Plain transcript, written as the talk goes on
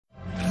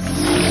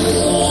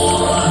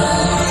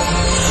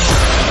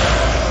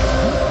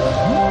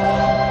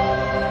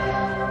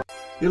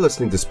You're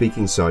listening to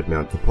Speaking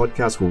Sidemount, the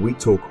podcast where we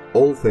talk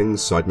all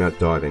things sidemount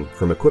diving,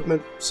 from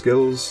equipment,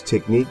 skills,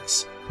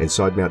 techniques, and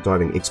sidemount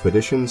diving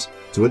expeditions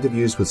to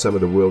interviews with some of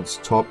the world's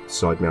top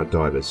sidemount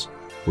divers.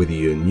 Whether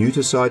you're new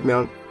to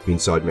sidemount, been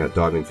sidemount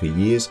diving for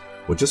years,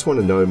 or just want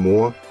to know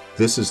more,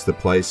 this is the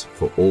place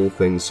for all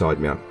things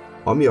sidemount.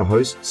 I'm your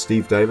host,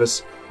 Steve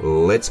Davis.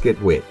 Let's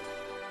get wet.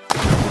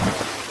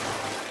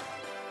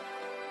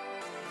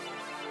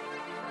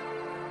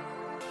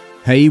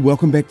 Hey,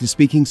 welcome back to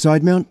Speaking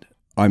Sidemount.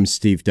 I'm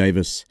Steve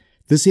Davis.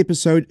 This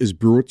episode is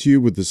brought to you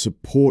with the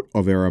support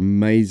of our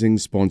amazing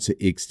sponsor,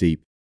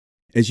 X-Deep.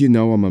 As you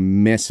know, I'm a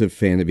massive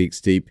fan of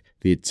X-Deep,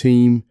 their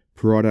team,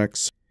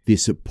 products, their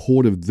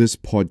support of this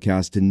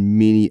podcast, and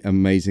many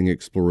amazing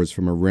explorers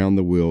from around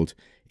the world,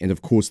 and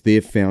of course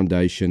their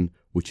foundation,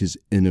 which is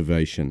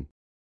innovation.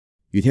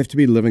 You'd have to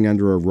be living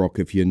under a rock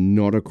if you're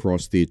not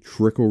across their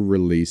trickle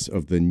release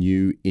of the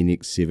new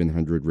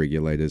NX700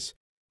 regulators.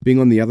 Being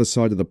on the other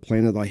side of the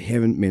planet, I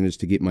haven't managed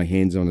to get my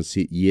hands on a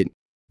set yet,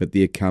 but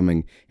they're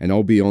coming, and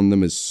I'll be on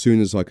them as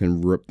soon as I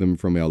can rip them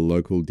from our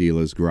local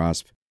dealer's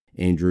grasp.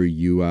 Andrew,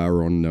 you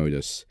are on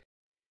notice.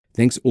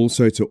 Thanks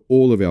also to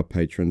all of our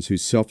patrons who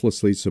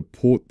selflessly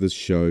support this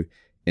show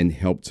and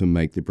help to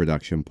make the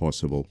production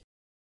possible.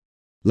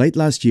 Late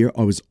last year,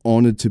 I was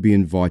honoured to be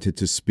invited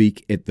to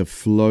speak at the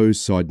FLOW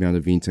Sidemount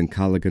event in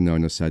Cala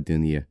Gonone,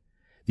 Sardinia.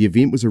 The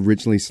event was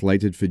originally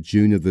slated for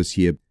June of this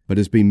year, but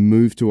has been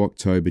moved to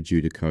October due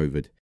to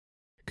COVID.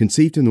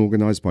 Conceived and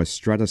organised by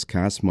Stratis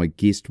Kas, my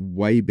guest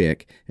way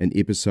back in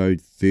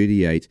episode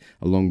 38,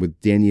 along with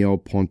Daniele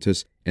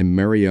Pontis and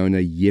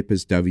Mariona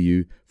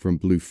Daviu from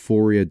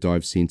Bluforia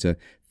Diving Centre,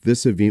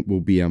 this event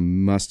will be a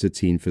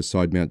must-attend for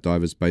sidemount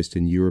divers based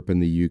in Europe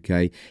and the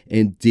UK,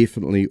 and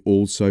definitely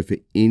also for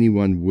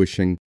anyone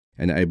wishing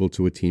and able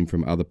to attend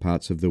from other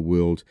parts of the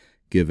world,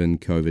 given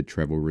COVID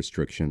travel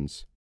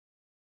restrictions.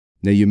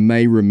 Now, you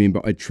may remember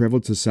I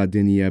travelled to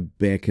Sardinia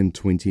back in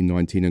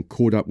 2019 and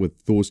caught up with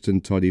Thorsten,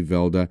 Toddy,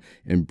 Waelde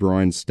and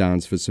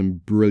Starnes for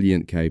some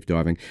brilliant cave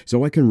diving,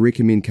 so I can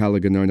recommend Cala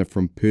Gonone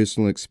from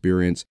personal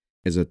experience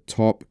as a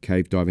top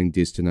cave diving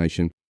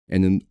destination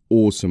and an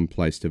awesome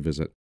place to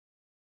visit.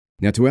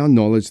 Now, to our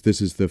knowledge,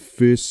 this is the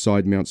first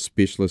sidemount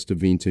specialist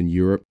event in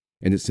Europe,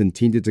 and it's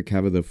intended to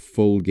cover the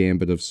full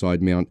gambit of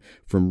sidemount,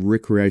 from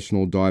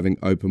recreational diving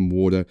open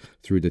water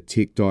through to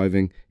tech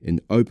diving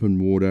in open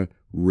water,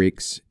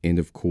 wrecks, and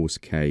of course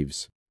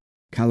caves.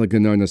 Cala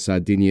Gonone,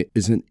 Sardinia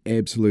is an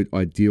absolute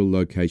ideal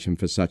location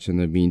for such an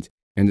event,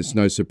 and it's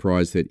no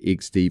surprise that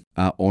X-Deep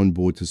are on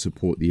board to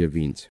support the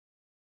event.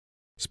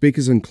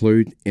 Speakers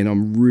include, and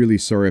I'm really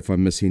sorry if I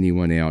miss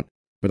anyone out,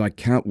 but I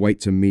can't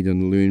wait to meet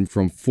and learn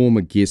from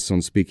former guests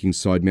on Speaking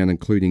Sidemount,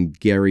 including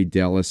Gary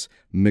Dallas,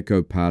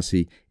 Mikko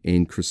Pasi,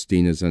 and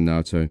Christina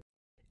Zanato.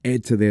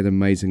 Add to that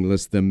amazing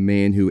list the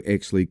man who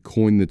actually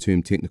coined the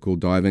term technical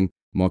diving,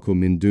 Michael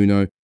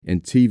Menduno,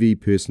 and TV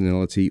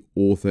personality,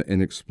 author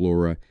and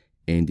explorer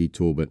Andy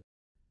Torbett.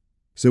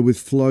 So with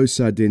FLOW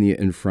Sardinia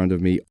in front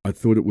of me, I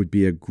thought it would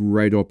be a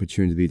great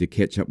opportunity to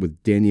catch up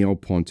with Daniele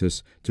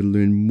Pontis to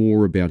learn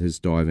more about his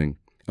diving,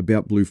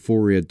 about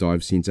Bluforia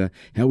Diving Centre,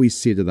 how he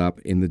set it up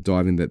and the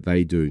diving that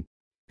they do,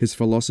 his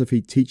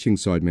philosophy teaching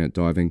sidemount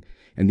diving,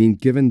 and then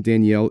given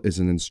Daniele is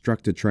an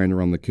instructor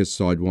trainer on the KISS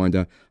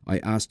Sidewinder, I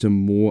asked him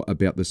more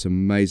about this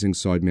amazing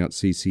sidemount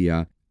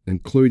CCR,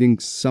 including,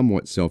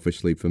 somewhat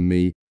selfishly for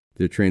me,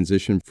 the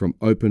transition from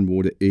open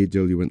water air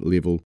diluent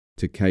level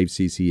to cave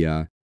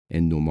CCR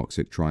and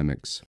normoxic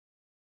trimix.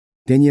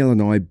 Daniele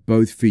and I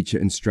both feature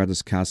in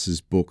Stratis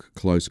Kas's book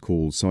Close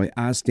Calls, so I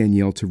asked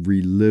Daniele to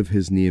relive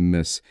his near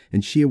miss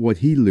and share what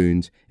he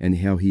learned and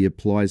how he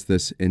applies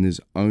this in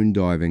his own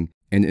diving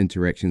and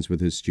interactions with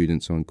his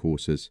students on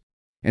courses.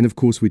 And of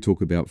course we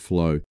talk about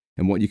FLOW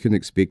and what you can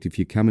expect if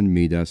you come and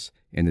meet us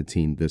and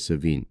attend this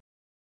event.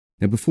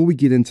 Now, before we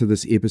get into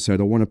this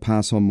episode, I want to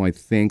pass on my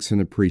thanks and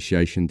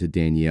appreciation to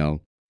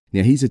Daniele.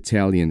 Now, he's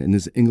Italian and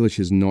his English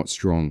is not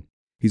strong.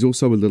 He's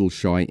also a little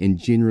shy and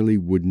generally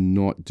would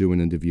not do an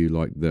interview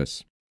like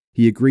this.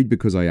 He agreed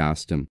because I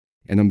asked him,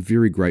 and I'm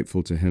very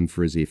grateful to him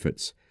for his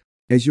efforts.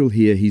 As you'll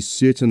hear, he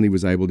certainly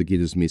was able to get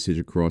his message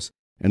across,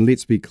 and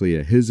let's be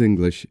clear, his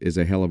English is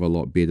a hell of a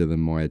lot better than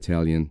my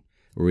Italian,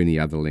 or any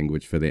other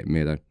language for that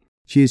matter.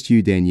 Cheers to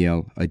you,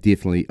 Daniele. I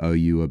definitely owe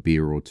you a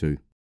beer or two.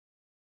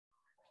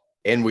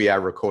 And we are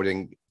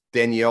recording.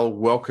 Daniele,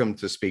 welcome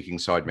to Speaking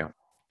Sidemount.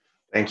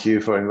 Thank you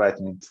for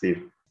inviting me,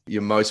 Steve.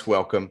 You're most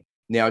welcome.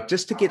 Now,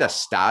 just to get us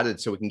started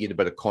so we can get a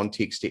bit of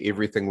context to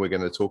everything we're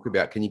going to talk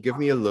about, can you give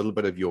me a little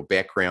bit of your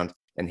background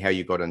and how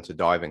you got into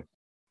diving?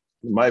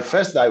 My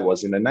first dive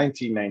was in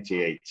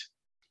 1998. It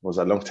was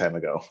a long time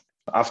ago.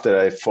 After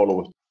I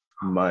followed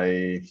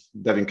my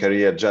diving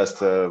career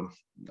just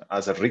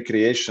as a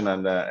recreation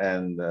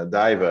and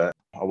diver,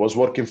 I was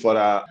working for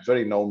a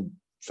very known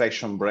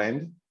fashion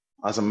brand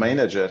as a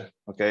manager,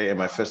 okay, and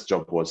my first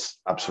job was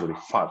absolutely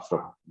far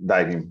from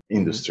diving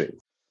industry.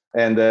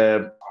 And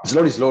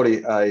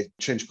slowly, I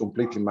changed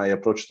completely my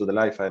approach to the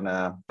life, and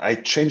I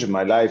changed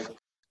my life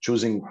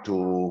choosing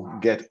to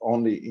get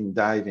only in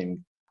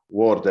diving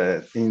world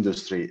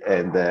industry,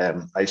 and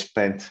I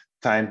spent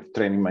time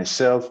training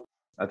myself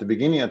at the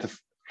beginning as a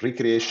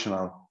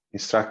recreational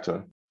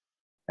instructor,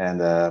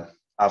 and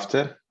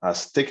after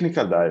as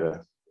technical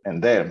diver.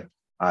 And then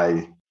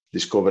I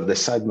discovered the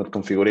side mount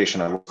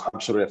configuration. I was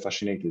absolutely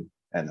fascinated,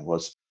 and it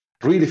was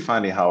really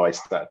funny how I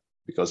started,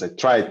 because I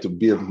tried to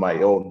build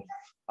my own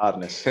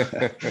harness.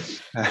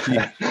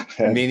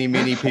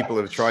 Many people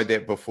have tried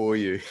that before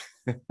you.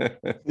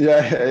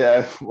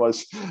 Yeah, it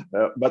was,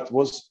 but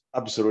was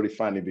absolutely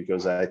funny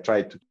because I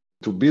tried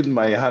to build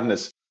my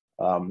harness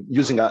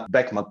using a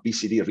back mount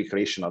BCD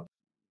recreational,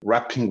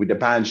 wrapping with the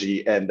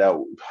bungee, and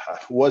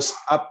was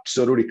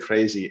absolutely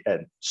crazy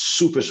and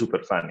super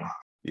funny.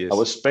 Yes. I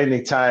was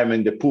spending time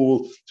in the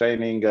pool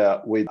training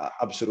with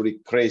absolutely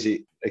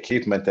crazy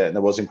equipment, and it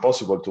was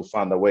impossible to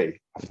find a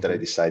way after I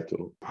decided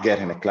to get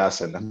in a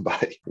class and then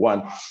buy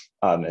one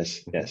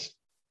harness. Yes.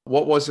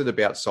 What was it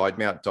about side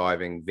mount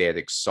diving that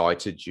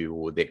excited you,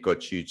 or that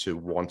got you to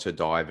want to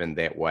dive in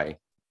that way?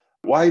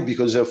 Why?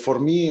 Because for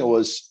me, it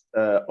was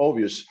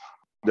obvious.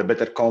 The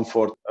better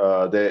comfort,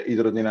 the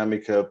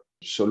hydrodynamic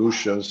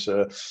solutions,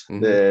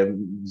 the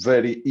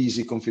very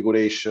easy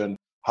configuration,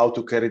 how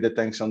to carry the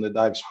tanks on the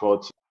dive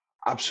spot.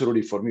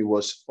 Absolutely, for me,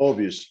 was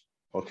obvious.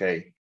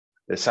 Okay,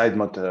 the side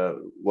mount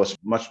was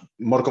much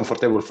more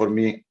comfortable for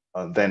me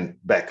than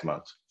back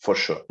mount, for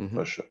sure,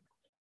 for sure.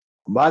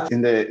 But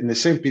in the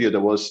same period, I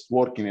was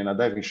working in a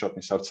diving shop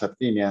in South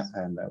Sardinia,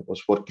 and I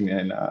was working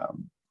in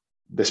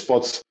the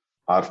spots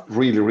are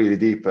really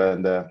deep,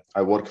 and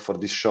I worked for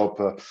this shop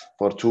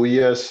for 2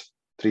 years,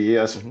 3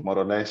 years, more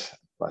or less.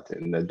 But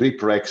in the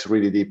deep wrecks,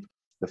 really deep.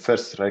 The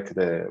first wreck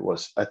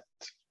was at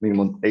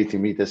minimum 80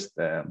 meters.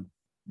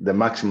 The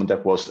maximum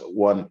depth was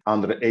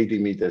 180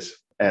 meters,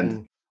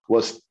 and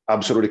was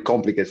absolutely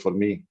complicated for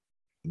me.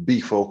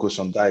 Big focus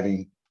on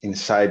diving in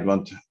side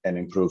mount and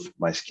improve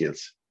my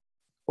skills.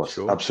 Was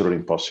absolutely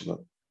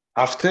impossible.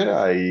 After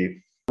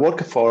I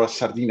worked for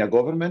Sardinia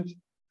government,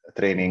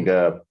 training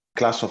a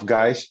class of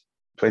guys,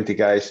 20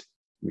 guys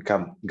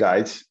become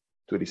guides,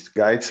 tourist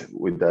guides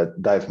with the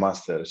dive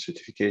master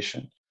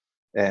certification.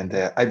 And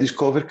I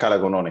discovered Cala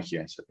Gonone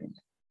here in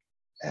Sardinia.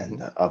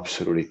 And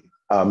absolutely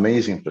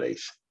amazing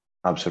place.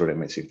 Absolutely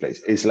amazing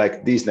place. It's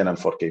like Disneyland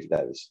for cave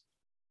divers.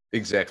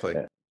 Exactly.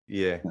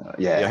 Yeah.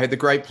 I had the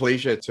great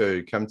pleasure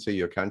to come to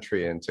your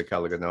country and to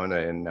Cala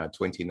Gonone in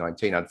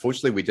 2019.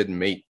 Unfortunately, we didn't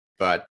meet,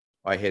 but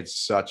I had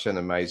such an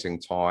amazing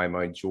time.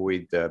 I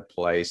enjoyed the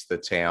place, the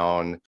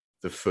town,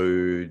 the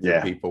food, the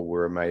people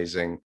were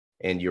amazing.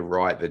 And you're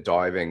right, the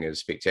diving is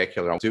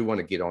spectacular. I do want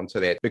to get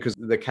onto that because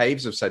the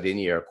caves of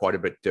Sardinia are quite a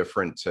bit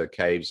different to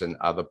caves in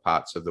other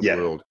parts of the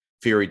world.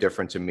 Very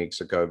different to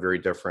Mexico, very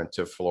different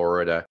to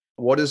Florida.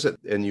 What is it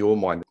in your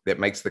mind that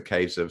makes the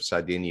caves of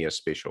Sardinia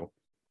special?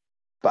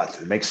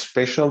 But it makes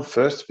special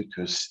first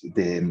because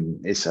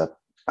it's a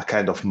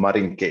kind of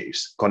marine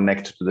caves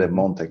connected to the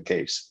mountain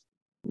caves,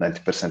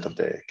 90% of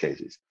the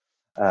cases.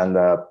 And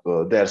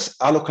there's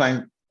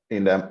alocline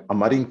in a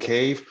marine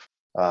cave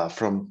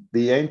from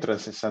the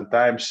entrance and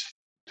sometimes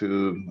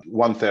to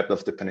 1/3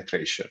 of the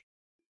penetration.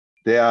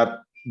 They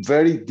are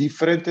very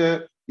different.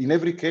 In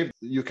every cave,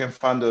 you can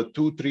find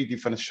 2-3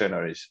 different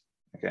sceneries.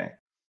 Okay,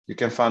 you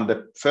can find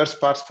the first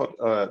parts for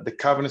the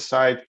cavern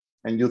side,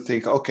 and you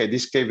think, okay,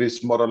 this cave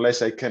is more or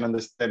less, I can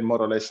understand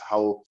more or less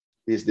how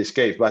is this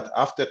cave. But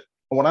after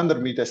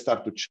 100 meters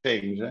start to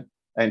change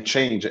and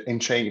change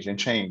and change and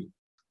change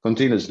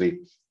continuously.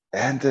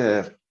 And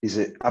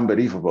is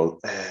unbelievable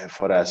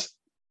for us,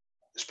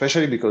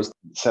 especially because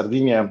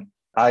Sardinia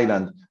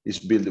island is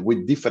built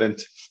with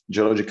different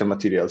geological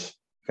materials.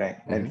 Okay,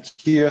 and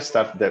here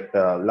start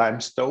the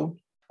limestone.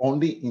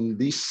 Only in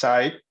this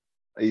side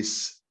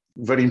is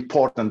very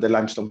important, the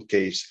limestone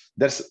caves.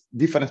 There's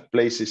different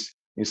places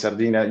in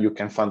Sardinia you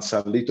can find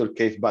some little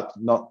cave, but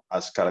not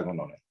as Cala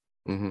Gonone.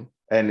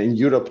 And in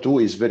Europe too,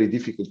 it's very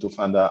difficult to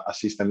find a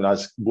system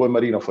as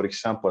Buomarino, for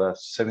example,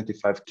 has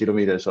 75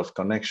 kilometers of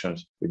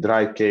connections with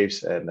dry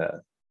caves and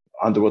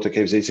underwater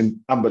caves. It's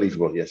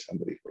unbelievable. Yes,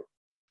 unbelievable.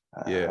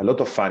 A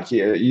lot of fun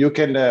here. You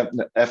can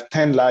have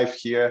 10 life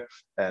here,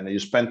 and you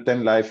spend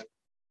 10 life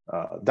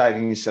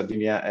diving in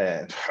Sardinia,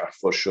 and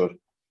for sure,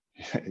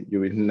 you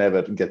will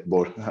never get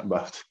bored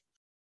about.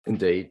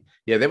 Indeed.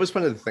 Yeah, that was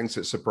one of the things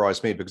that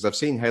surprised me because I've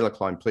seen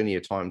halocline plenty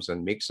of times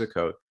in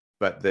Mexico,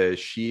 but the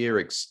sheer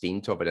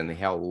extent of it and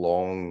how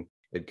long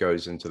it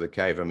goes into the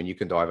cave. I mean, you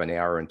can dive an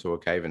hour into a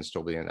cave and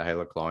still be in the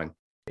halocline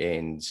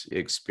and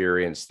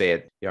experience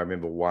that. Yeah, I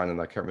remember one,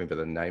 and I can't remember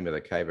the name of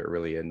the cave. It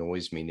really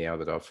annoys me now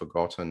that I've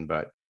forgotten,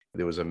 but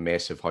there was a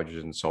massive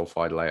hydrogen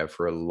sulfide layer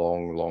for a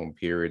long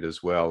period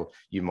as well.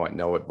 You might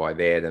know it by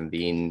that. And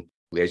then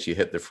as you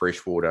hit the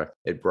fresh water,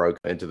 it broke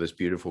into this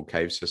beautiful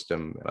cave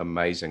system.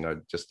 Amazing. I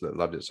just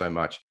loved it so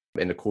much.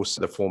 And of course,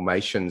 the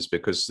formations,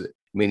 because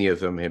many of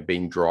them have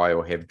been dry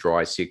or have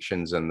dry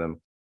sections in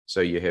them.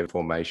 So you have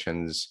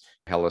formations,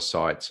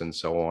 halicites, and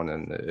so on.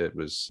 And it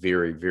was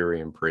very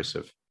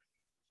impressive.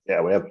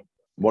 Yeah, we have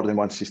more than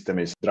one system.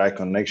 Is dry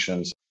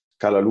connections.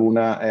 Cala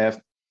Luna,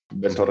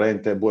 Bel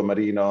Torrente,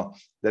 Buomarino.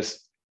 There's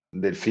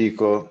Del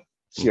Fico,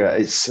 Yeah,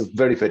 it's a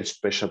very, very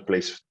special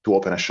place to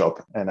open a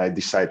shop. And I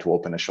decided to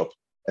open a shop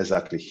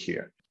exactly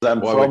here.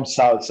 I'm from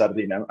South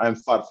Sardinia. I'm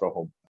far from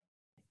home.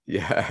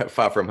 Yeah,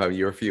 far from home.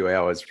 You're a few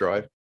hours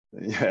drive.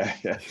 Yeah.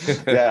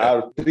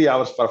 I'm 3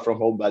 hours far from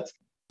home, but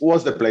it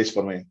was the place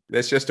for me.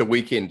 That's just a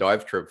weekend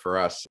dive trip for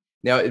us.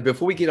 Now,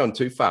 before we get on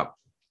too far,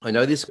 I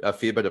know there's a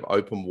fair bit of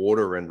open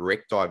water and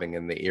wreck diving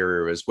in the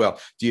area as well.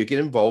 Do you get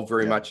involved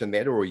very much in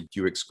that, or do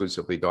you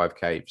exclusively dive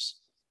caves?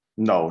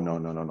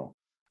 No.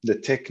 The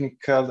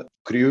technical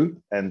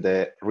crew and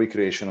the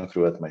recreational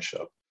crew at my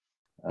shop.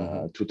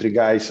 2-3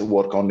 guys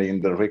work only in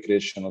the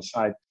recreational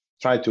side,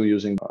 try to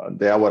using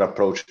our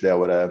approach,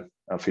 our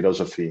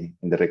philosophy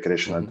in the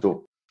recreational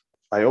too.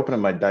 I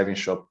opened my diving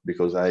shop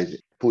because I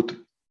put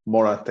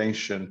more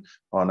attention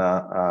on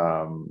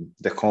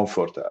the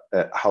comfort,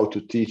 how to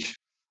teach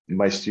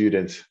my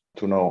students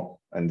to know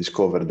and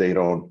discover their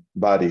own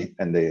body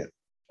and their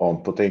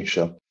own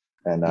potential.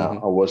 And I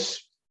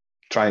was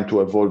trying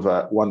to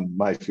evolve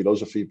my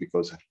philosophy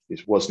because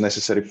it was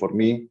necessary for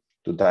me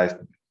to dive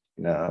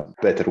in a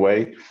better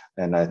way.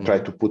 And I try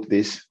to put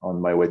this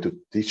on my way to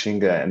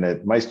teaching,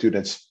 and my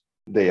students,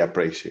 they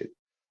appreciate.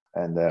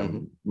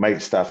 And my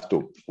staff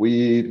too.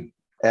 We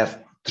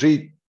have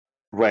 3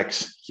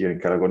 wrecks here in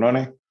Cala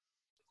Gonone.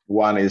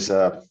 One is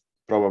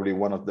probably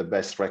one of the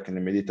best wrecks in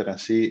the Mediterranean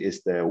Sea.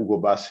 Is the Ugo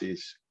Bassi.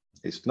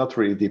 It's not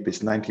really deep.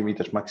 It's 90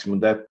 meters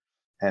maximum depth,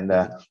 and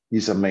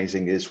it's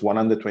amazing. It's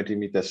 120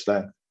 meters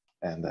length,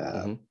 and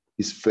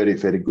it's very,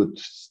 very good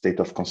state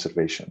of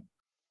conservation.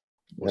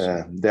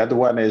 Awesome. The other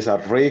one is a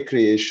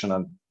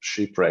recreational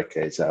shipwreck.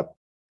 It's a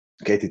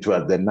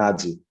K12, the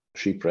Nazi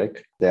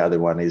shipwreck. The other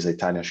one is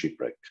Italian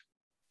shipwreck.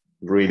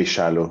 Really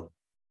shallow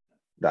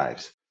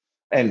dives,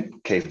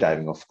 and cave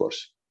diving, of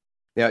course.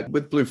 Now,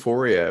 with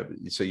Bluforia,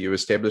 so you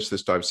established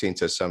this dive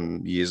center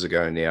some years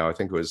ago now. I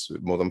think it was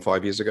more than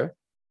 5 years ago?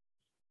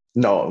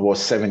 No, it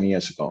was 7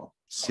 years ago.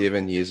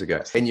 7 years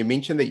ago. And you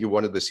mentioned that you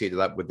wanted to set it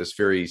up with this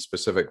very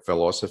specific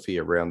philosophy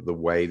around the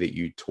way that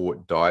you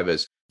taught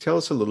divers. Tell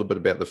us a little bit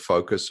about the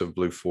focus of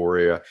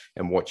Bluforia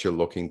and what you're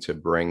looking to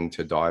bring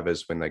to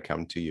divers when they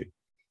come to you.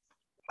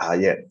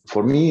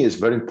 For me, it's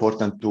very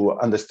important to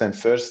understand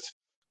first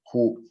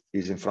who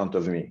is in front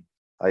of me.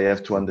 I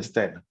have to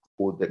understand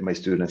who my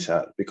students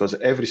are, because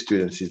every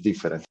student is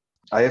different.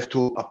 I have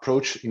to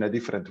approach in a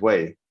different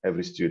way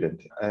every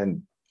student.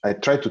 And I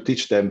try to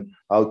teach them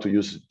how to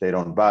use their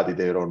own body,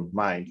 their own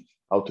mind,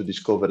 how to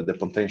discover the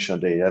potential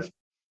they have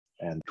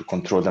and to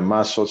control the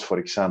muscles, for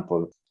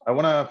example. I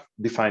want to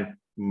define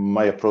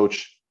my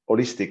approach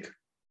holistic.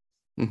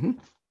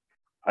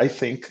 I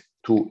think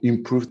to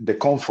improve the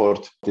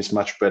comfort is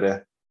much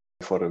better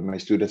for my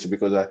students,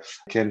 because I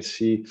can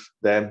see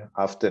them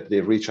after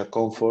they reach a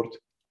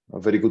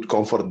very good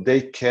comfort,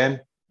 they can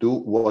do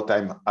what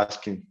I'm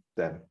asking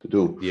them to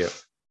do. Yeah.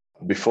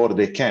 Before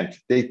they can't.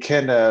 They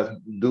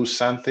can do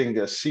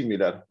something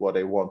similar what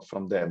I want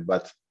from them,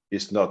 but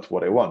it's not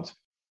what I want.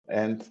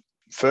 And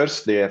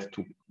first, they have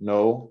to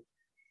know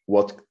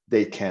what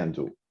they can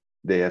do.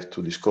 They have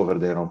to discover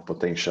their own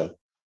potential.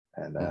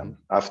 And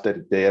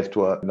after, they have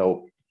to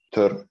know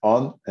turn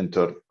on and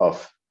turn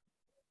off.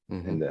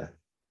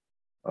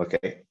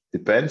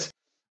 Depends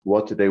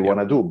what they want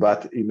to do.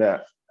 But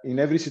in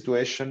every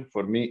situation,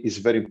 for me, it's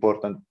very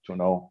important to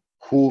know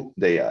who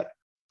they are.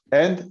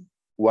 And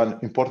one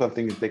important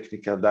thing in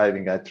technical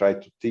diving I try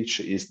to teach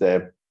is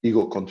the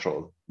ego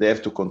control. They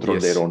have to control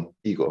their own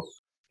ego.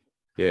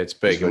 Yeah, it's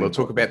big. And we'll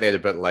talk about that a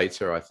bit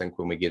later, I think,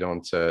 when we get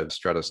on to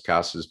Stratis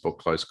Kas's book,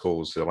 Close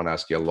Calls. So I want to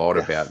ask you a lot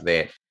about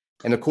that.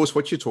 And of course,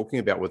 what you're talking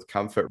about with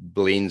comfort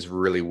blends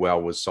really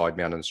well with side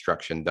mount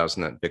instruction,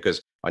 doesn't it?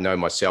 Because I know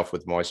myself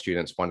with my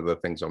students, one of the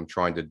things I'm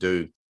trying to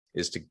do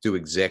is to do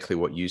exactly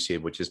what you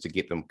said, which is to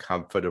get them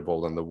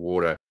comfortable in the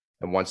water.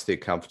 And once they're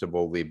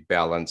comfortable, they're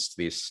balanced,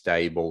 they're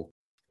stable,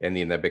 and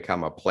then they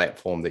become a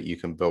platform that you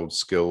can build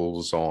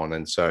skills on.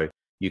 And so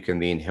you can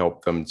then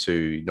help them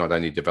to not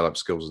only develop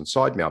skills in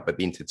side mount, but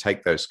then to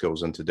take those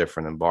skills into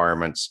different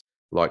environments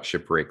like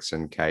shipwrecks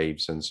and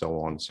caves and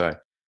so on. So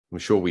I'm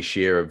sure we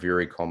share a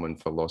very common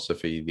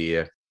philosophy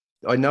there.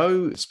 I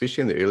know,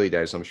 especially in the early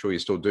days, I'm sure you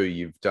still do,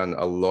 you've done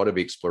a lot of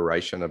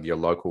exploration of your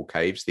local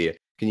caves there.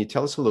 Can you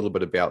tell us a little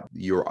bit about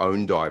your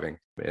own diving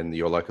in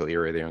your local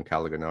area there in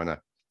Cala Gonone?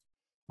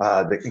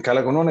 In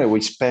Cala Gonone,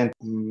 we spent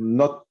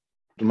not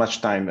too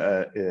much time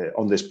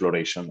on the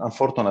exploration.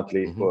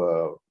 Unfortunately,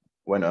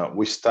 when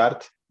we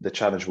start, the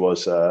challenge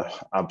was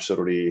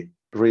absolutely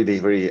really,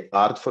 very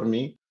hard for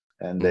me.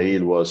 And the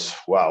hill was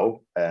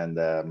wow.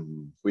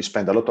 And we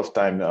spent a lot of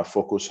time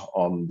focus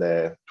on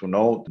to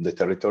know the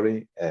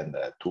territory and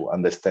to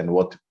understand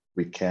what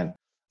we can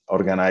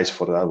organize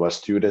for our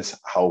students,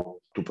 how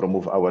to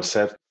promote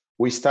ourselves.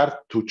 We start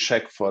to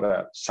check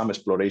for some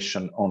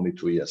exploration only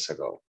 2 years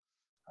ago,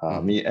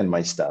 me and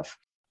my staff.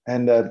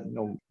 And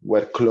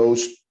we're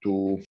close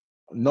to,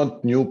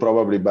 not new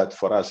probably, but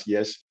for us,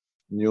 yes,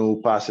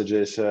 new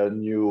passages,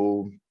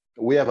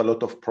 we have a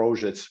lot of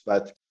projects,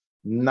 but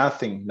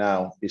nothing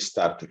now is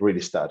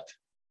really start.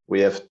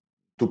 We have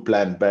to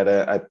plan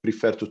better. I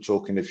prefer to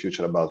talk in the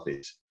future about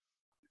this.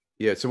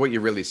 Yeah, so what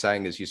you're really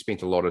saying is you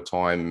spent a lot of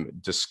time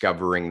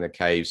discovering the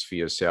caves for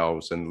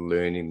yourselves and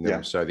learning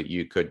them so that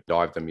you could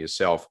dive them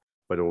yourself,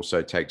 but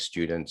also take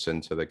students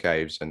into the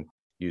caves and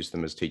use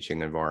them as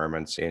teaching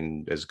environments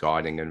and as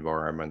guiding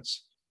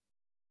environments.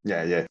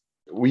 Yeah.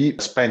 We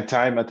spent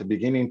time at the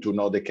beginning to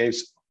know the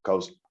caves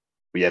because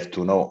we have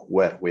to know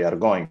where we are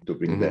going to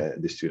bring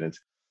the students.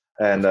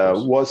 And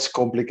was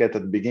complicated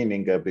at the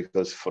beginning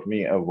because for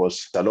me, I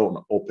was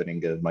alone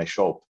opening my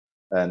shop.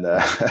 And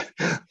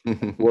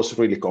was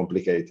really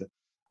complicated.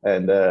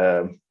 And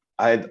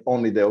I had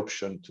only the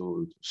option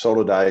to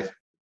solo dive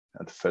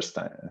at the first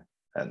time.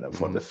 And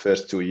for the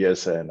first 2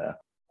 years, and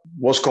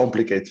was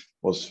complicated,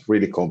 was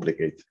really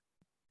complicated.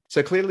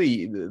 So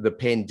clearly the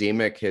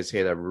pandemic has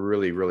had a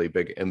really, really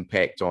big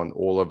impact on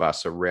all of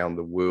us around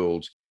the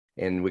world.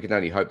 And we can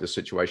only hope the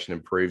situation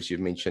improves.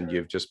 You've mentioned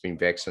you've just been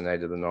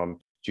vaccinated and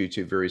I'm due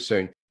to very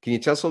soon. Can you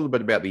tell us a little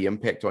bit about the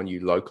impact on you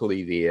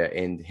locally there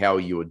and how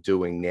you're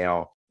doing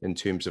now in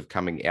terms of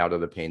coming out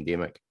of the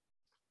pandemic?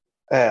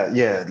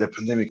 The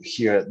pandemic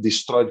here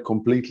destroyed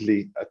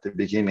completely at the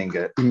beginning,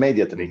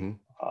 immediately.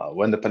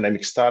 When the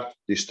pandemic started,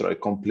 destroyed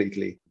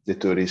completely the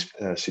tourist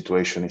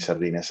situation in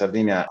Sardinia.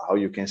 Sardinia, how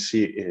you can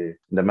see in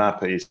the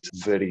map, is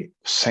very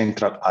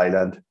central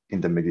island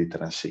in the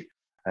Mediterranean Sea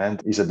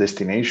and is a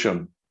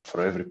destination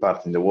for every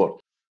part in the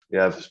world. We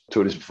have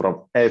tourism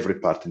from every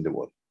part in the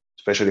world,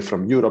 especially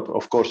from Europe,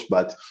 of course,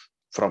 but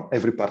from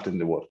every part in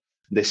the world.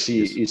 The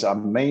sea is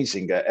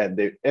amazing,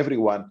 and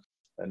everyone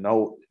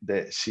know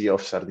the Sea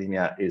of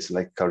Sardinia is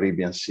like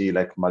Caribbean Sea,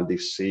 like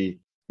Maldives Sea.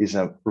 Is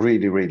a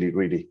really, really,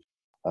 really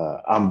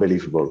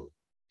unbelievable.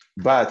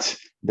 But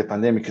the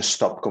pandemic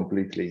stopped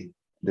completely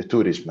the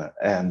tourism,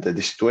 and the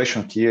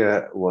situation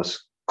here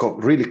was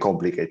really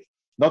complicated.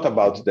 Not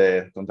about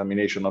the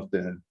contamination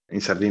in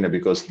Sardinia,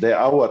 because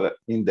our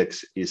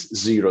index is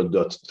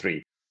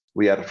 0.3.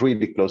 We are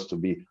really close to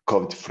be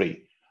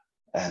COVID-free.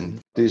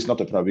 And this is not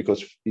a problem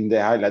because in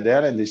the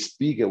island is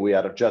big. We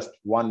are just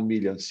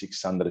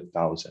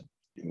 1,600,000.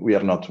 We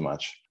are not too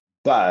much.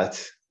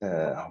 But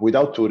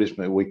without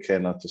tourism, we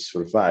cannot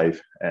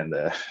survive. And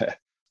it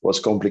was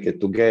complicated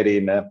to get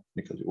in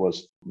because it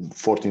was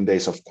 14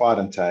 days of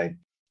quarantine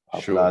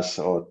plus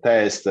or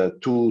test,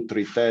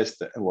 2-3 tests.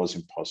 It was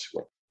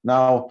impossible.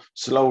 Now,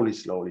 slowly,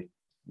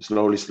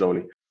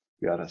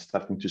 we are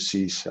starting to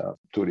see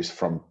tourists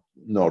from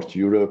North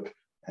Europe.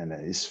 And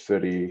it's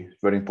very,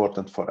 very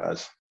important for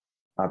us.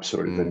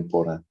 Absolutely very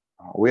important.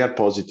 We are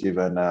positive,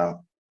 and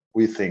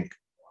we think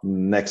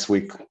next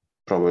week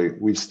probably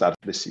we'll start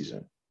the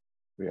season.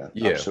 Which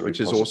is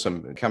positive.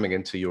 Awesome. Coming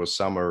into your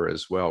summer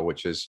as well,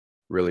 which is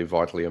really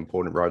vitally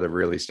important, right? It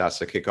really starts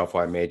to kick off,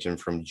 I imagine,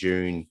 from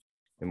June,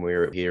 and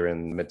we're here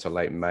in mid to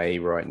late May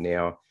right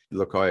now.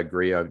 Look, I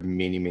agree. I have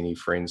many, many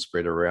friends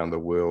spread around the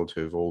world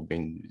who've all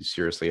been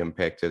seriously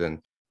impacted, and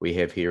we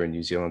have here in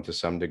New Zealand to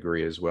some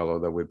degree as well,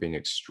 although we've been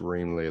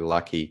extremely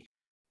lucky.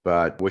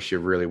 But wish you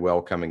really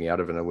well coming out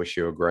of it, and I wish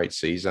you a great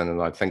season.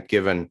 And I think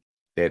given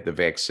that the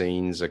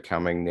vaccines are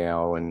coming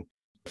now, and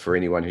for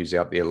anyone who's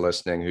out there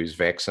listening who's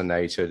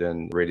vaccinated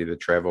and ready to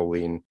travel,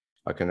 then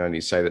I can only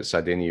say that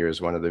Sardinia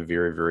is one of the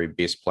very, very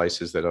best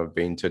places that I've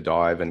been to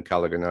dive, and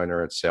Cala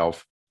Gonone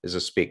itself is a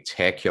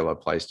spectacular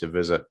place to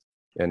visit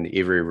in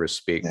every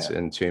respect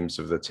in terms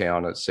of the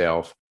town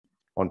itself.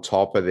 On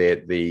top of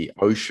that, the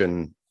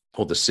ocean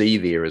or the sea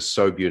there is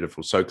so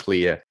beautiful, so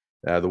clear.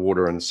 The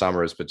water in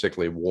summer is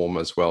particularly warm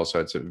as well. So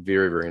it's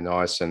very, very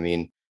nice. And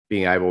then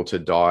being able to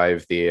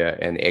dive there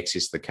and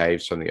access the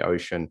caves from the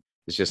ocean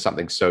is just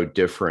something so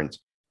different.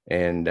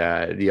 And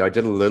I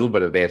did a little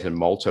bit of that in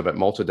Malta, but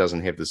Malta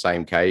doesn't have the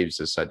same caves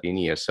as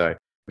Sardinia. So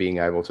being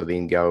able to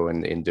then go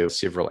and do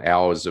several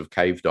hours of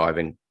cave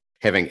diving,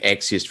 having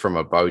access from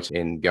a boat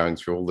and going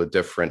through all the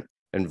different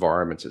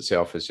environments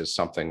itself is just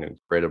something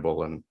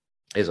incredible. And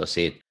as I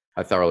said,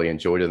 I thoroughly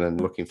enjoyed it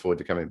and looking forward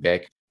to coming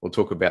back. We'll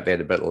talk about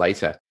that a bit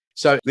later.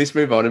 So let's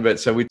move on a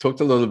bit. So we talked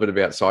a little bit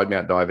about side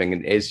mount diving.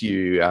 And as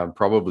you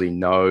probably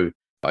know,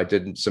 I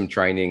did some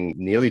training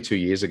nearly 2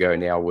 years ago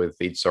now with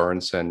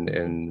Thorsten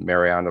in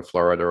Mariona,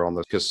 Florida on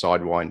the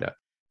Sidewinder.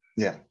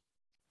 Yeah.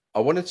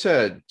 I wanted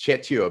to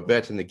chat to you a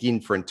bit. And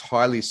again, for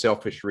entirely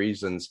selfish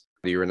reasons,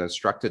 you're an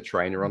instructor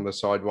trainer on the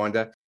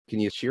Sidewinder. Can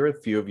you share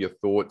a few of your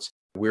thoughts,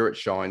 where it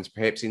shines,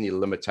 perhaps any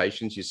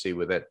limitations you see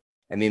with it?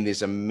 And then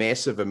there's a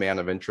massive amount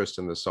of interest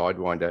in the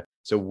Sidewinder.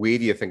 So where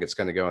do you think it's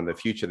going to go in the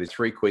future? There's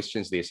 3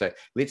 questions there. So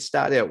let's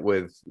start out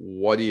with,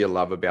 what do you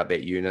love about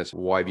that unit?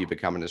 Why have you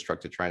become an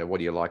instructor trainer? What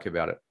do you like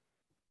about it?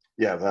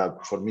 Yeah,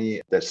 for me,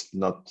 that's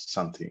not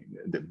something,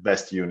 the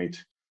best unit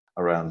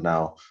around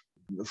now.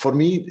 For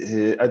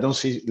me, I don't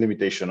see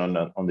limitation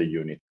on the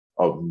unit,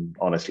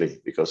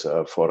 honestly, because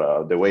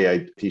for the way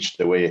I teach,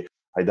 the way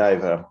I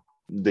dive,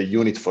 the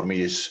unit for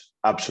me is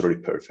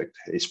absolutely perfect.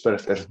 It's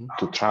perfect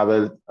to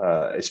travel.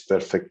 It's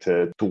perfect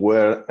to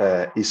wear.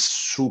 It's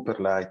super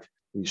light.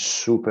 It's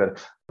super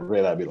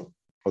reliable.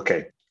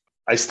 Okay.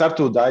 I start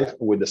to dive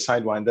with the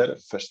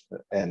Sidewinder first,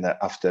 and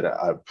after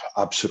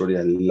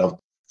I loved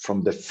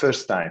from the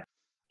first time.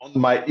 On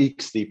my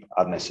X-tip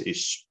harness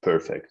is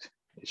perfect.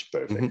 It's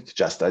perfect.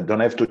 Just I don't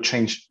have to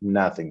change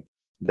nothing.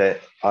 The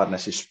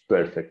harness is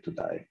perfect to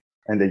dive,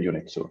 and the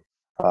unit too.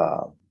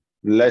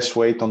 Less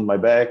weight on my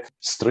back,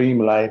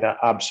 streamlined,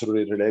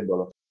 absolutely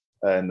reliable,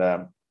 and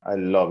I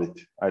love it.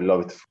 I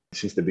love it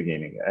since the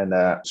beginning, and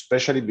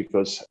especially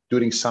because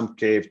during some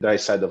cave, dry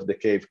side of the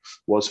cave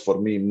was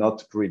for me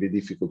not really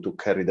difficult to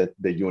carry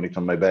the unit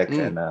on my back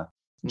and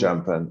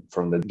jump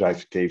from the dry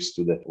caves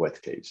to the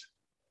wet caves.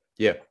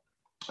 Yeah.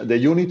 The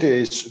unit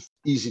is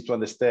easy to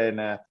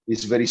understand.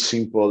 It's very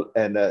simple,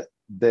 and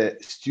the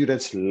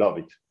students love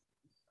it.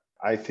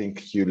 I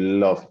think you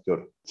love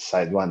your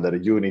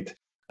Sidewinder unit,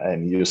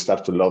 and you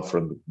start to love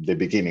from the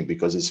beginning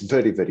because it's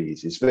very, very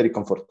easy. It's very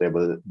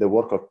comfortable. The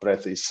workout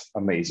breath is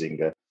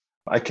amazing.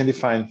 I can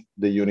define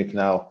the unit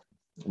now.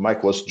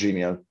 Mike was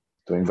genial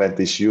to invent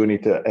this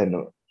unit,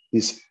 and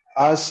it's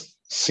as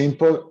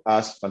simple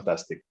as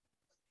fantastic.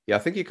 Yeah, I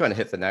think you kind of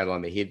hit the nail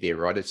on the head there,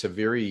 right? It's a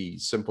very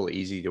simple,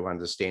 easy to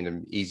understand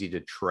and easy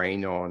to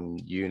train on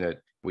unit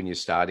when you're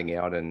starting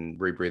out in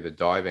rebreather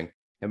diving.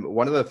 And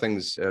one of the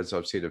things, as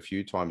I've said a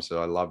few times, that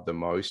I love the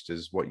most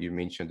is what you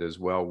mentioned as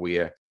well,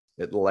 where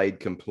it laid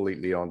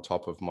completely on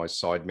top of my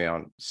side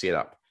mount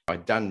setup.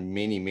 I'd done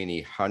many,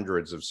 many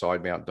hundreds of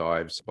side mount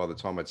dives by the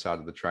time I'd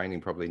started the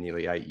training, probably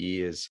nearly 8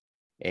 years,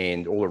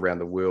 and all around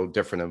the world,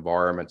 different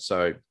environments.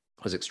 So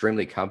I was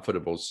extremely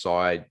comfortable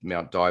side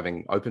mount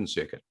diving open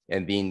circuit.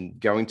 And then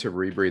going to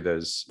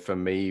rebreathers for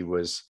me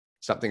was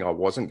something I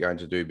wasn't going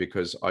to do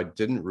because I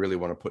didn't really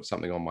want to put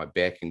something on my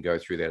back and go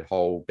through that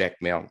whole back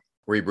mount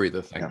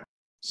rebreather thing. Yeah.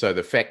 So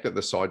the fact that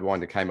the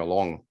Sidewinder came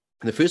along,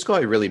 and the first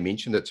guy who really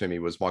mentioned it to me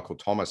was Michael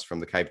Thomas from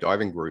the Cave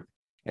Diving Group.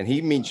 And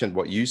he mentioned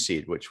what you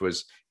said, which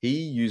was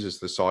he uses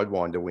the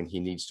Sidewinder when he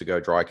needs to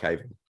go dry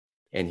caving,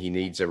 and he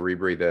needs a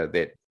rebreather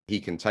that he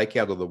can take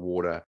out of the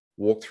water,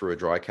 walk through a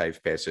dry cave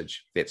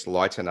passage that's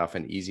light enough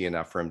and easy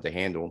enough for him to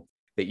handle,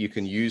 that you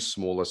can use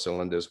smaller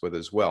cylinders with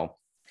as well,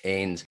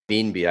 and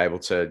then be able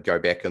to go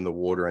back in the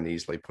water and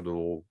easily put it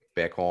all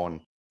back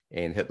on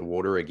and hit the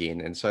water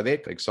again. And so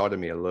that excited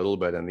me a little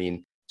bit. And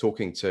then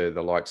talking to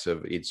the likes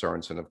of Ed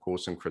Sorensen, of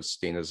course, and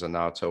Christina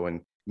Zanato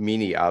and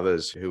many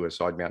others who are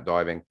side mount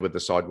diving with the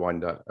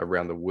Sidewinder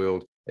around the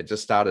world, it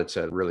just started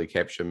to really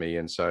capture me.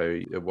 And so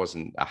it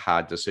wasn't a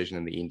hard decision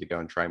in the end to go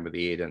and train with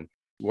Ed. And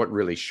what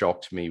really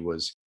shocked me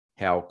was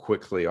how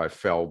quickly I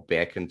fell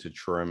back into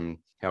trim,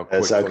 how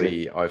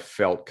quickly I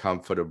felt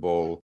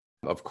comfortable.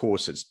 Of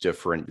course, it's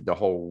different. The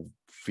whole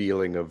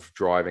feeling of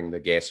driving the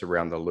gas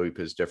around the loop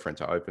is different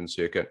to open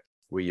circuit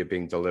where you're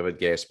being delivered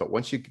gas. But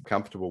once you're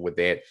comfortable with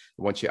that,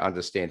 once you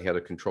understand how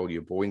to control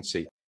your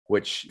buoyancy,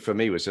 which for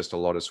me was just a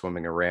lot of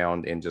swimming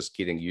around and just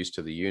getting used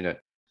to the unit.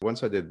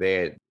 Once I did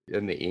that,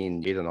 in the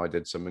end, Ed and I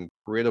did some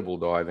incredible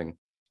diving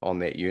on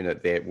that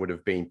unit that would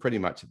have been pretty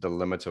much at the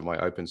limit of my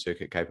open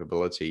circuit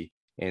capability.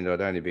 And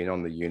I'd only been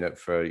on the unit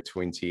for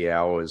 20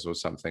 hours or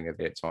something at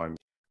that time.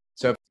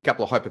 So a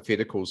couple of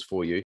hypotheticals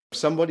for you. If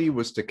somebody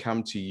was to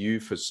come to you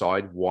for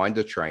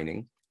Sidewinder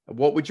training,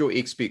 what would your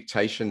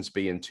expectations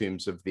be in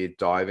terms of their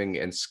diving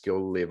and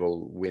skill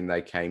level when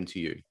they came to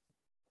you?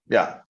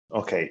 Yeah,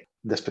 okay.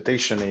 The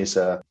expectation is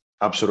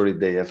absolutely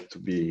they have to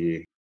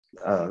be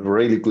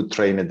really good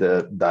trained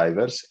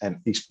divers and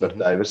expert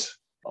divers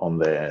on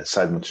the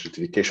Sidemount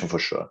certification for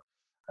sure.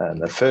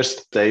 And the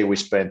first day we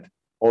spent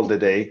all the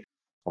day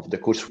of the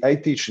course. I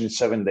teach in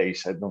 7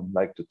 days. I don't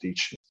like to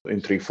teach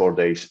in 3-4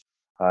 days.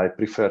 I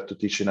prefer to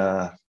teach in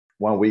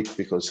 1 week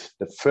because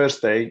the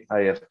first day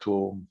I have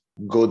to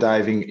go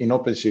diving in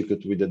open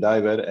circuit with the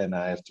diver and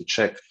I have to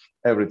check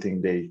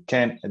everything they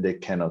can and they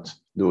cannot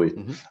do it.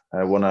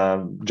 I want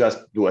to just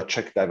do a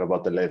check dive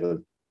about the level.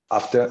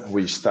 After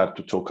we start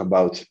to talk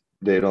about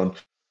their own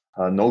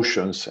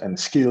notions and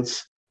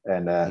skills,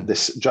 and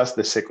just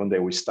the second day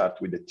we start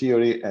with the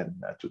theory and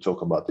to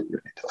talk about the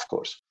unit, of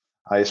course.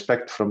 I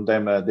expect from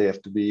them they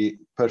have to be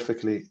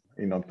perfectly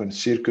in open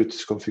circuit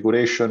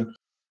configuration,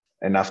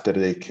 and after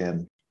they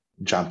can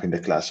jump in the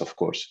class, of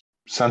course.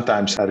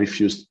 Sometimes I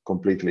refused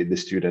completely the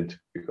student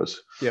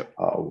because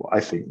I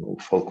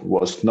think folk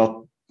was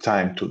not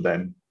time to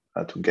them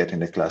to get in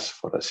the class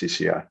for a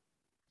CCR.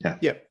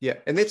 Yeah.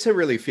 And that's a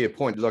really fair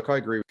point. Look, I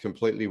agree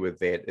completely with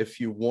that. If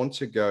you want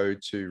to go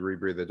to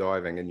rebreather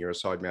diving and you're a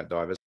side mount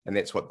diver, and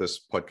that's what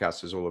this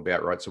podcast is all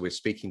about, right? So we're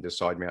speaking to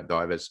side mount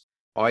divers.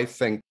 I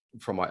think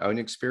from my own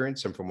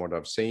experience and from what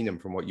I've seen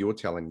and from what you're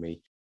telling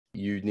me,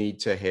 you need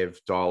to have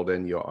dialed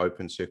in your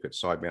open circuit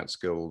side mount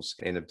skills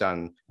and have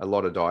done a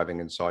lot of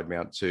diving in side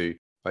mount to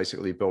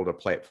basically build a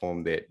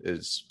platform that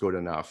is good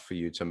enough for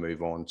you to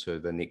move on to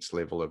the next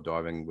level of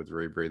diving with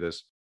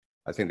rebreathers.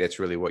 I think that's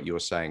really what you were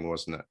saying,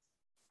 wasn't it?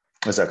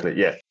 Exactly,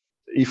 yeah.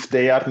 If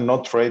they are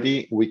not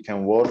ready, we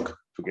can work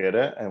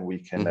together and we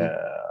can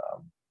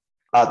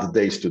add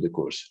days to the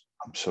course,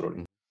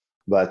 absolutely.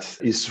 But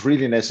it's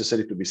really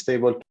necessary to be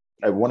stable.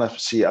 I want to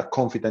see a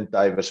confident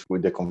divers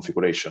with the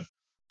configuration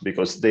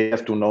because they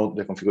have to know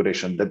the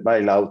configuration. The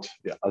bailout,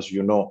 as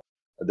you know,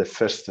 the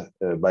first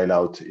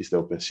bailout is the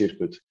open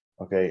circuit,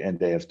 okay? And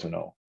they have to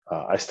know.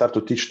 I start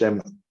to teach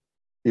them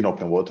in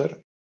open water.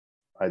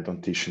 I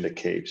don't teach in the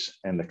caves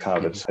and the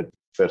caverns. I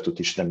prefer to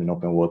teach them in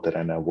open water,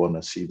 and I want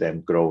to see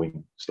them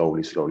growing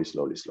slowly.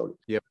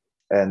 Yep.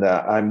 And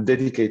I'm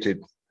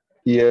dedicated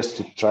years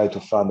to try to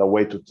find a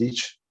way to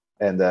teach.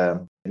 And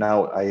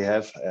now I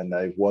have, and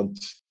I want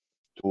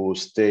to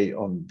stay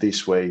on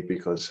this way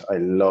because I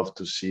love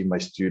to see my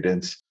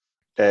students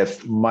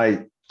have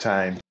my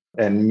time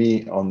and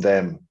me on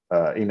them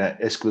in an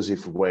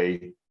exclusive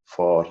way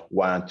for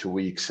 1-2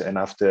 weeks. And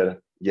after,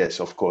 yes,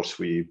 of course,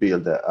 we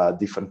build a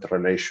different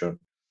relation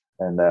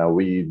and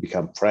we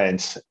become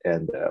friends.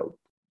 And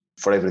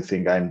for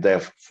everything, I'm there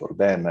for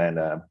them.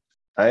 And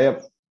I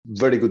have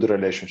very good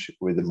relationship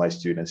with my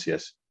students,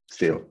 yes,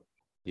 still. Sure.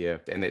 Yeah,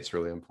 and that's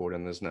really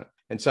important, isn't it?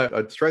 And so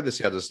I'd throw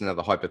this out as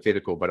another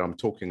hypothetical, but I'm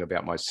talking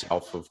about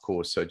myself, of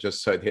course. So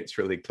just so that's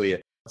really clear.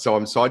 So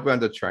I'm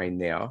Sidewounder trained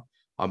now.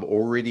 I'm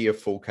already a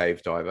full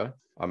cave diver.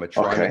 I'm a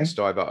Trimix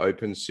diver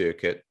open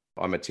circuit.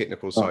 I'm a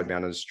technical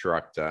Sidemount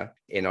instructor,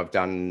 and I've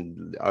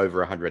done over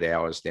 100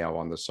 hours now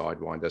on the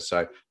Sidewinder.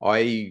 So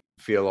I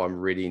feel I'm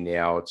ready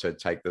now to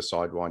take the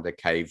Sidewinder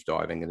cave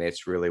diving, and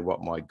that's really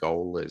what my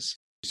goal is.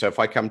 So if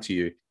I come to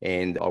you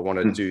and I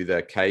want to do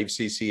the cave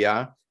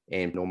CCR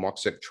and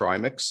Normoxic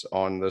Trimix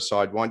on the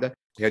Sidewinder,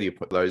 how do you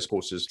put those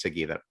courses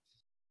together?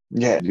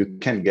 Yeah, you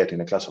can get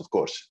in a class, of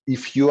course.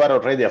 If you are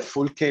already a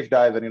full cave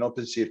diver in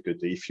open circuit,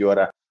 if you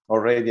are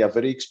already a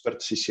very expert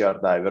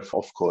CCR diver,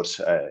 of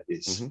course,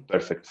 it's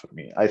perfect for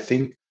me. I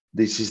think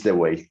this is the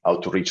way how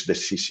to reach the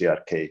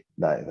CCR cave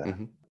diver.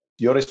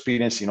 Your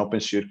experience in open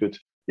circuit,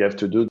 you have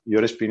to do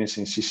your experience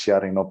in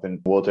CCR in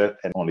open water,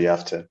 and only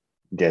after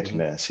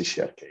getting a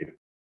CCR cave.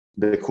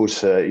 The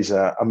course is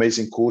an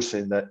amazing course,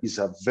 and is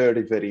a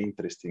very, very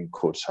interesting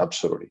course,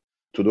 absolutely.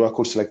 To do a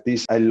course like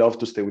this, I love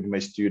to stay with my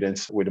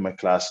students, with my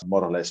class,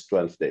 more or less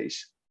 12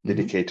 days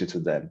dedicated to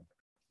them.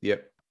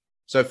 Yep.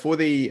 So for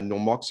the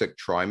Normoxic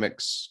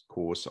Trimix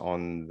course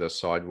on the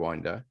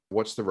Sidewinder,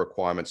 what's the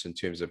requirements in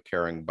terms of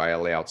carrying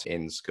bailouts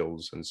and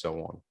skills and so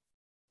on?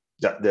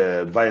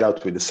 The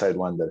bailout with the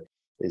Sidewinder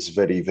is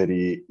very,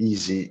 very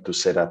easy to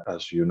set up,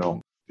 as you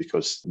know,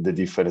 because the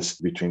difference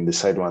between the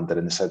Sidewinder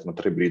and the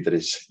Sidemount rebreather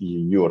is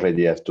you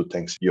already have to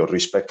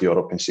respect your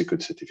open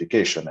circuit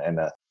certification. And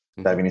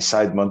diving in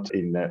Sidemount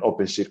in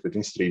open circuit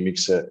in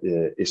Streamix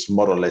is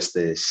more or less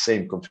the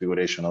same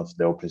configuration of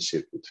the open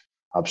circuit,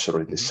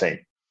 absolutely the same.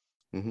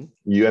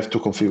 You have to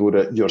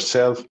configure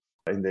yourself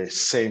in the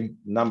same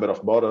number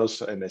of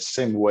bottles and the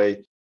same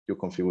way you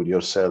configure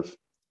yourself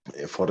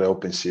for the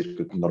open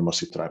circuit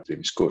Normoxic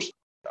Trimix course.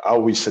 How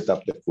we set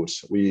up the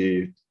course?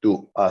 We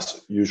do,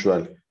 as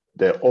usual,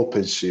 the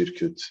open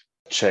circuit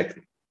check,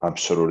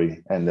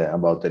 absolutely. And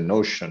about the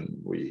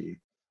notion, we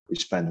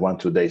spend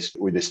 1-2 days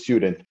with the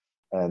student,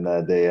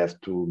 and they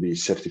have to be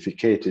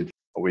certificated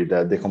with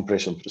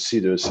decompression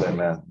procedures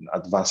and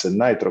advanced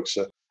nitrox,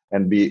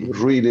 and be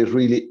really,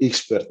 really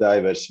expert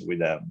divers with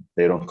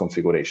their own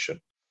configuration.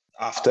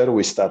 After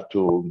we start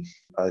to,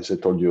 as I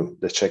told you,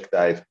 the check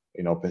dive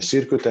in open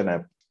circuit,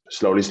 and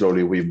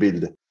slowly we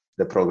build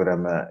the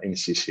program in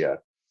CCR.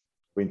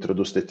 We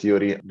introduced the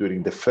theory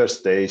during the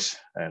first days,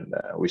 and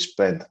we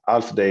spent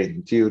half day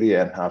in theory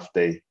and half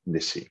day in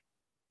the sea.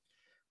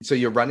 So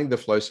you're running the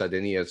FLOW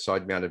Sardinia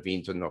Sidemount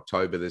event in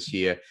October this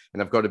year.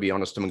 And I've got to be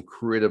honest, I'm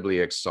incredibly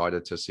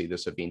excited to see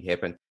this event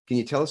happen. Can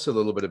you tell us a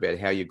little bit about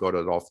how you got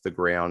it off the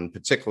ground,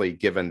 particularly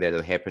given that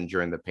it happened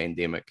during the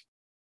pandemic?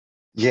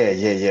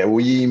 Yeah.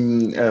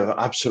 We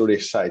absolutely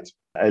excited.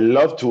 I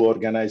love to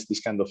organize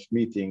this kind of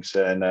meetings.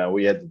 And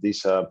we had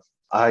this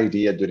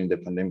idea during the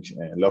pandemic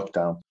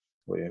lockdown.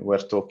 We were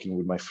talking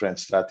with my friend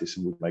Stratis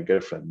and with my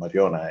girlfriend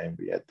Mariona, and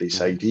we had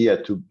this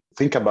idea to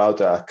think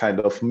about a kind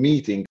of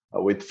meeting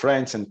with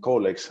friends and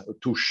colleagues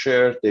to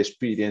share the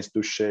experience,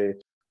 to share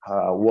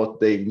what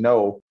they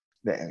know,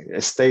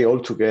 stay all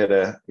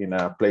together in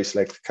a place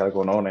like Cala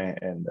Gonone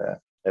and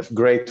have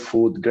great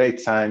food,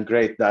 great time,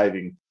 great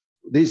diving.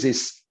 This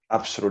is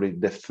absolutely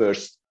the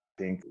first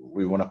thing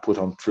we want to put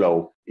on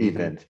FLOW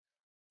event.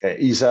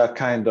 Is a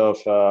kind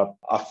of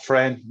a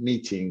friend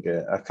meeting,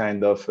 a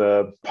kind of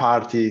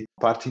party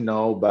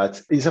no, but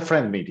it's a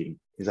friend meeting.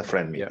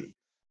 Yeah.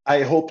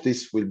 I hope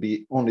this will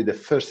be only the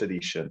first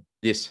edition.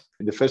 Yes.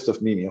 The first of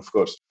many, of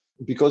course,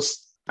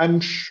 because I'm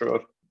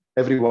sure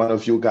every one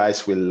of you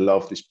guys will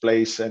love this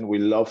place and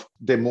will love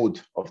the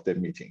mood of the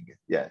meeting.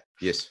 Yeah.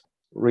 Yes.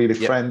 Really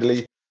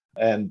friendly,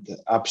 and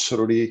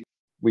absolutely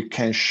we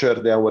can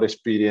share our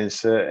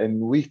experience and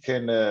we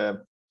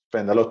can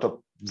spend a lot of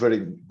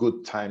very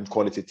good time,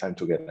 quality time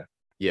together.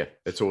 Yeah,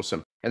 it's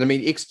awesome. And I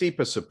mean,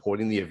 XDeep are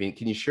supporting the event.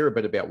 Can you share a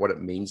bit about what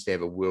it means to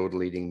have a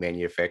world-leading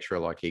manufacturer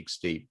like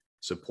XDeep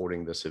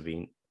supporting this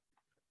event?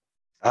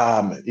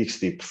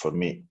 XDeep for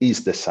me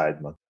is the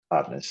Sidemount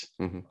harness.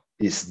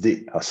 Is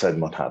the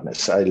Sidemount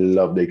harness. I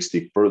love the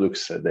XDeep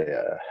products.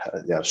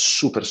 They are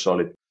super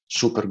solid,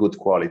 super good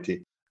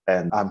quality,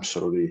 and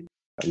absolutely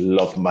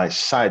love my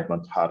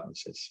Sidemount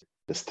harnesses,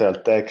 the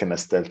Stealth Tech and the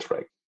Stealth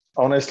Track.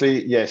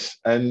 Honestly, yes,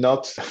 I'm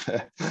not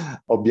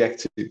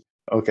objective,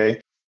 okay?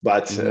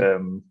 But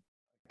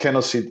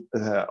cannot see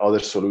other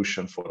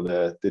solution for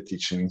the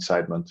teaching in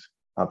Sidemount.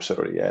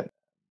 Absolutely, yeah.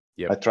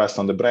 Yep. I trust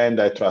on the brand,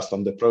 I trust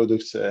on the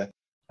products,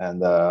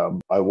 and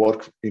I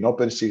work in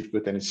open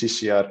circuit and in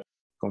CCR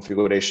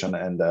configuration,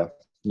 and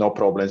no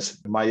problems.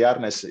 My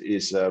harness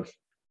is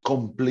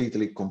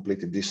completely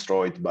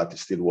destroyed, but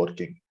it's still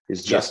working.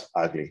 It's just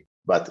ugly,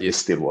 but it's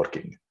still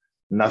working.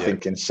 Nothing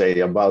can say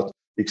about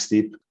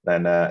X-Tip,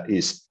 and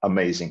is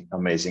amazing.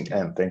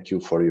 And thank you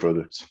for your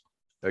products.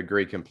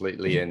 Agree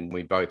completely. And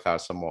we both are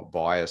somewhat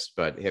biased,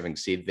 but having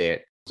said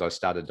that, I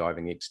started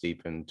diving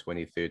X-Deep in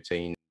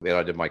 2013. Then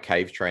I did my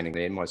cave training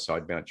and my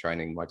side mount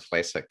training. My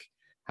classic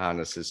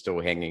harness is still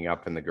hanging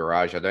up in the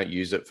garage. I don't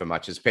use it for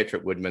much. As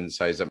Patrick Woodman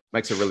says, it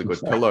makes a really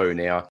good pillow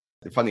now.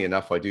 Funny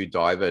enough, I do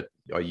dive it.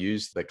 I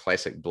use the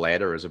classic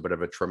bladder as a bit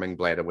of a trimming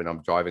bladder when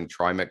I'm diving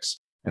trimix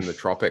in the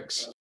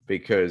tropics,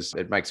 because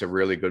it makes a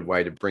really good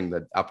way to bring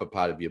the upper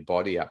part of your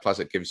body up. Plus,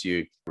 it gives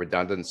you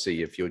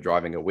redundancy if you're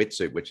driving a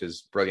wetsuit, which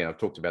is brilliant. I've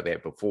talked about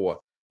that before.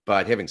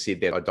 But having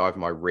said that, I dived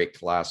my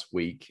wreck last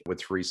week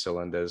with 3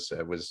 cylinders.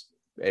 It was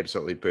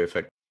absolutely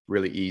perfect,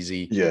 really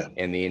easy. Yeah.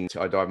 And then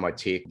I dive my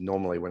tech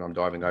normally when I'm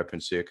diving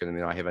open circuit, and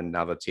then I have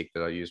another tech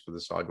that I use for the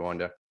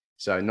Sidewinder.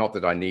 So not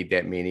that I need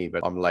that many,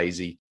 but I'm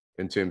lazy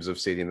in terms of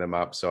setting them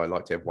up. So I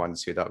like to have one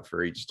set up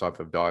for each type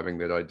of diving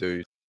that I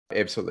do.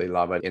 Absolutely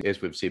love it. And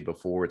as we've said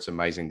before, it's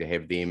amazing to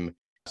have them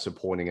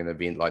supporting an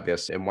event like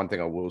this. And one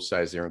thing I will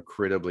say is they're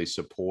incredibly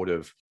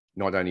supportive,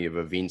 not only of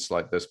events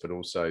like this, but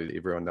also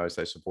everyone knows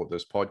they support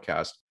this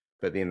podcast,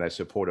 but then they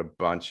support a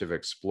bunch of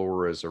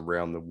explorers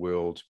around the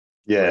world.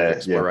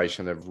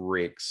 Exploration of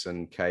wrecks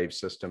and cave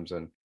systems,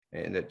 and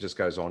it just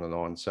goes on and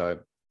on. So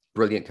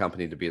brilliant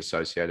company to be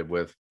associated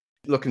with.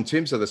 Look, in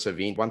terms of this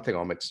event, one thing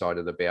I'm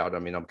excited about, I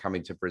mean, I'm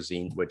coming to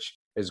present, which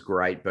is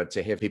great, but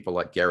to have people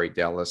like Gary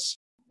Dallas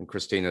and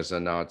Christina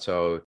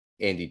Zanato,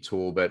 Andy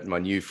Talbot, my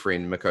new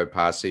friend Mikko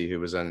Pasi, who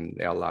was in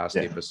our last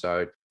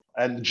episode.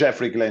 And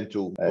Jeffrey Glenn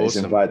too is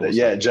Awesome. invited.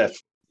 Yeah, Jeff.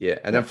 Yeah,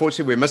 and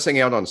unfortunately, we're missing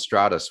out on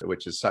Stratis,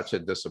 which is such a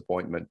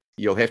disappointment.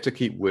 You'll have to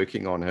keep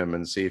working on him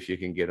and see if you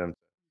can get him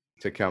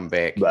to come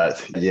back.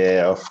 But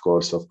yeah, of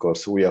course,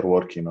 we are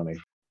working on it,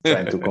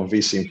 trying to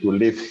convince him to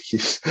leave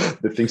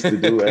the things to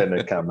do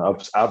and come.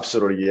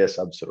 Absolutely yes.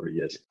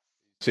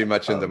 Too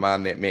much in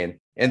demand, that man.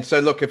 And so,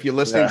 look, if you're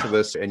listening to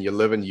this and you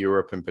live in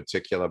Europe in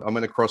particular, I'm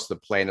going to cross the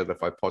planet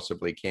if I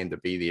possibly can to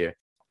be there.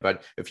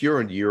 But if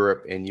you're in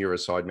Europe and you're a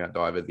side mount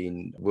diver,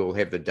 then we'll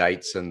have the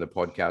dates and the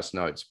podcast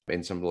notes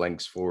and some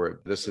links for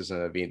it. This is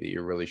an event that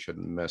you really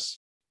shouldn't miss.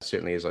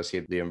 Certainly, as I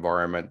said, the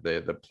environment,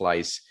 the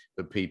place,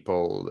 the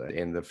people,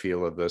 and the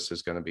feel of this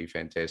is going to be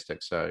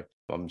fantastic. So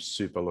I'm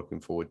super looking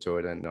forward to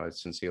it. And I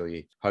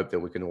sincerely hope that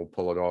we can all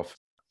pull it off.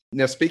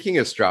 Now, speaking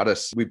of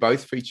Stratis, we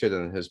both featured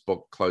in his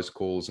book, Close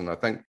Calls. And I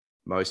think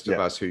most of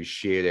us who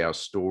shared our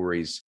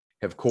stories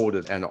have called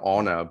it an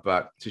honor.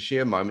 But to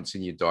share moments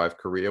in your dive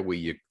career where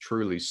you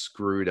truly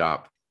screwed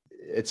up,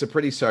 it's a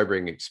pretty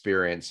sobering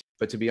experience.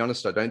 But to be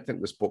honest, I don't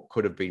think this book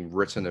could have been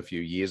written a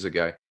few years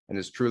ago. And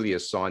it's truly a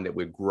sign that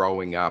we're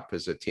growing up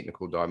as a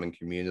technical diving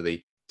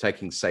community,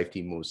 taking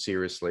safety more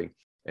seriously,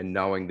 and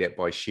knowing that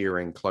by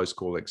sharing close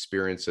call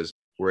experiences,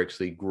 we're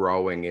actually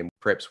growing, and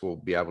perhaps we'll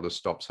be able to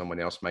stop someone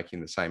else making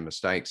the same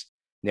mistakes.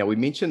 Now, we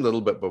mentioned a little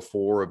bit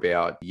before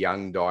about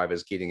young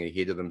divers getting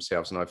ahead of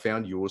themselves, and I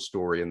found your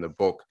story in the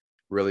book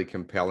really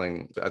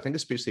compelling. I think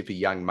especially for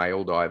young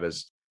male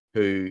divers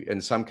who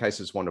in some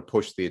cases want to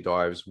push their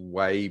dives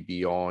way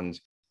beyond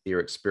their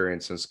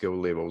experience and skill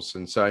levels.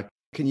 And so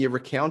can you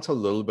recount a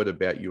little bit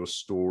about your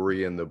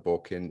story in the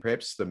book and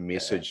perhaps the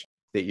message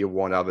that you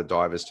want other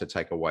divers to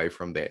take away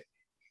from that?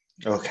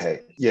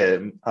 Okay. Yeah,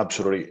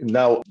 absolutely.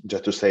 Now,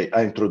 just to say,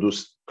 I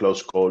introduced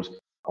close calls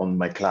on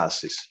my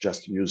classes,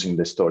 just using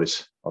the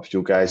stories of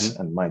you guys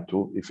and mine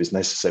too, if it's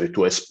necessary,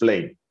 to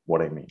explain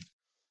what I mean.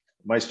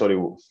 My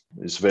story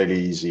is very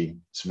easy.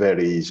 It's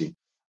very easy.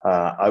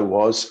 I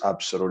was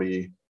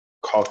absolutely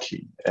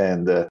cocky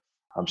and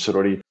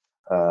absolutely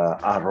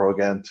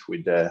arrogant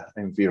with the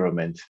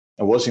environment.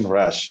 I was in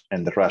rush,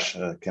 and the rush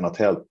cannot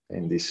help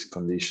in these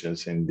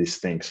conditions, in these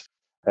things.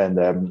 And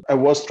I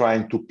was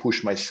trying to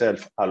push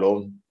myself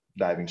alone,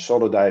 diving,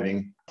 solo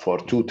diving. For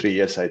 2-3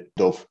 years, I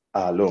dove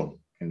alone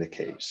in the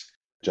caves,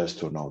 just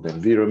to know the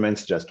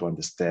environment, just to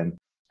understand,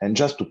 and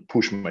just to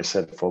push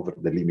myself over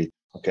the limit,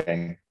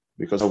 okay?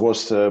 Because I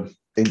was in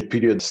the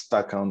period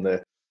stuck on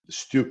the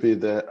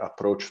stupid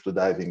approach to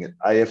diving.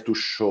 I have to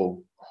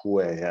show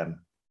who I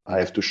am. I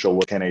have to show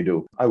what can I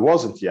do. I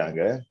wasn't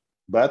young,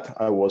 but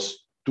I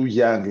was too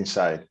young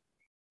inside,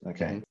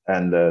 okay?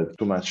 And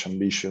too much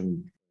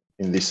ambition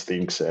in these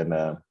things,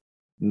 and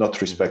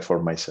not respect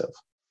for myself.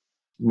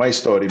 My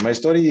story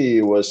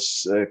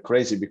was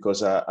crazy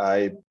because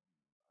I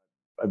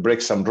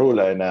break some rule,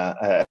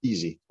 and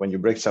easy. When you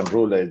break some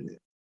rule,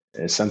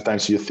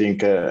 sometimes you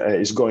think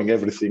it's going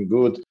everything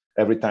good.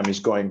 Every time it's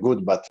going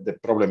good, but the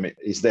problem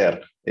is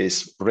there,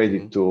 is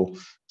ready to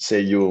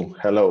say you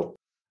hello.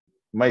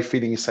 My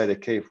feeling inside the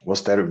cave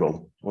was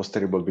terrible.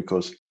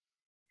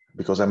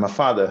 Because I'm a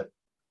father,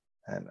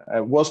 and I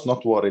was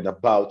not worried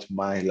about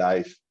my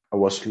life. I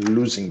was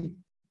losing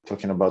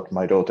talking about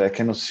my daughter. I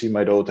cannot see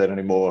my daughter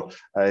anymore.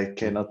 I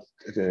cannot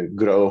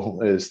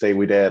stay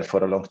with her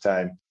for a long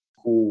time.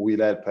 Who will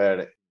help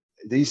her?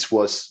 This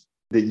was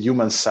the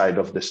human side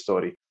of the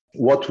story.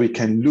 What we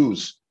can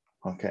lose,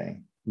 okay,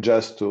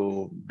 just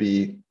to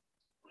be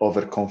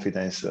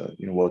overconfidence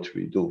in what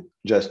we do,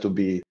 just to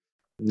be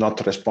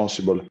not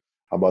responsible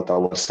about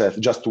ourselves,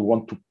 just to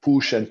want to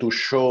push and to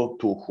show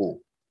to who.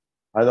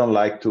 I don't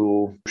like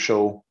to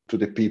show to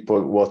the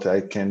people what I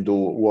can do,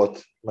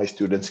 what my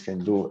students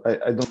can do.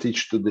 I don't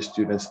teach to the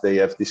students, they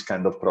have this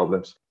kind of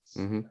problems.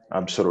 Mm-hmm.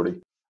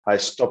 Absolutely. I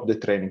stop the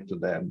training to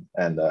them,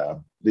 and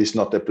this is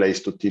not a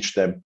place to teach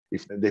them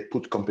if they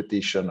put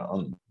competition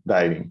on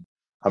diving.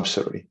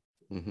 Absolutely.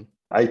 Mm-hmm.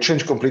 I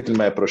changed completely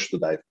my approach to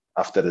dive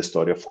after the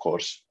story, of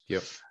course.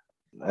 Yep.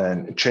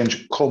 And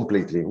changed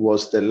completely.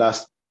 Was the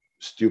last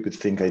stupid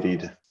thing I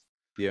did.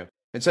 Yeah.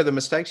 And so the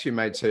mistakes you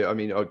made, so I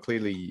mean,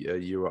 clearly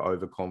you were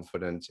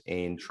overconfident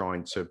and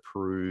trying to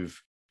prove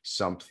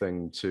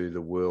something to the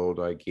world,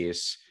 I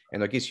guess.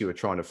 And I guess you were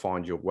trying to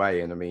find your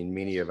way. And I mean,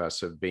 many of us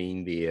have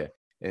been there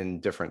in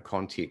different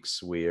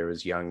contexts where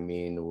as young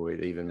men or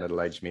even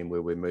middle-aged men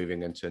where we're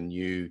moving into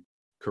new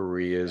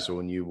careers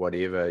or new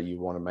whatever, you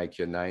want to make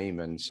your name.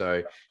 And so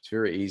it's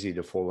very easy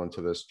to fall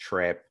into this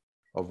trap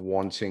of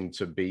wanting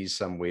to be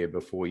somewhere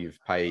before you've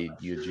paid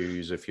your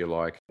dues, if you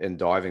like, in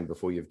diving,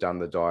 before you've done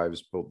the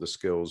dives, built the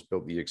skills,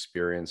 built the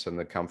experience and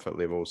the comfort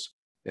levels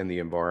in the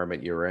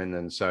environment you're in.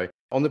 And so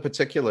on the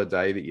particular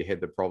day that you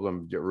had the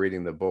problem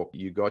reading the book,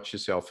 you got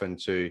yourself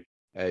into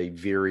a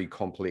very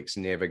complex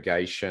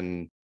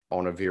navigation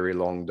on a very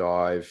long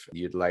dive.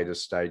 You'd laid a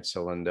stage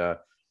cylinder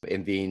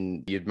and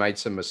then you'd made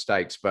some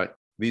mistakes, but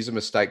these are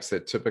mistakes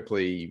that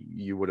typically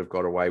you would have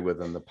got away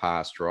with in the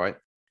past, right?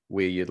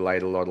 Where you'd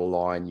laid a lot of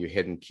line, you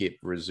hadn't kept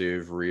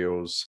reserve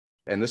reels.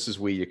 And this is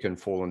where you can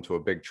fall into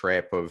a big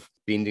trap of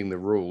bending the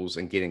rules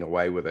and getting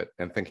away with it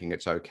and thinking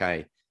it's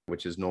okay,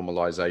 which is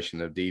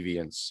normalization of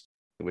deviance,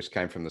 which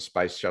came from the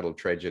space shuttle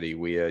tragedy,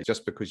 where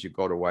just because you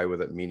got away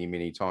with it many,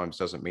 many times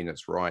doesn't mean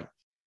it's right.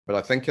 But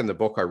I think in the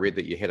book, I read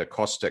that you had a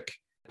caustic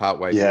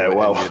partway through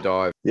your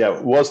dive. Yeah,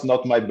 it was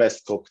not my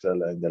best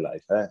cocktail in the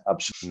life.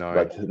 Absolutely. No.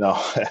 But no,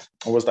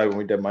 I was diving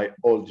with my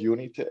old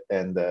unit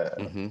and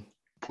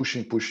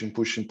pushing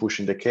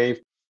the cave.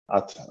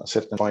 At a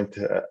certain point,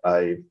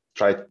 I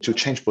tried to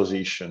change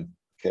position,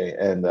 okay,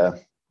 and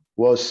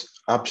was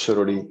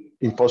absolutely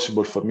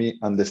impossible for me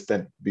to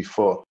understand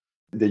before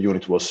the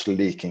unit was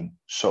leaking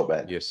so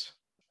bad. Yes.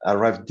 I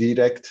arrived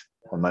direct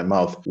on my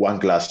mouth, one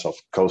glass of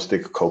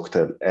caustic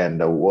cocktail, and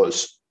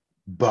was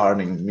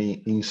burning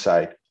me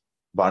inside.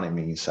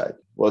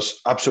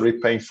 Was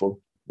absolutely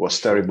painful, was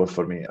terrible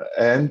for me.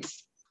 And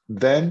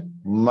then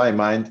my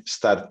mind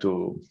started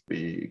to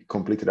be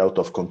completely out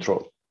of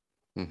control.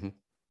 Mm-hmm.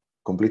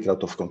 Completely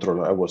out of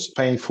control. I was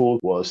painful,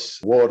 was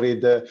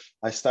worried.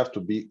 I started to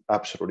be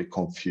absolutely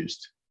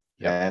confused.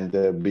 Yep.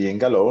 And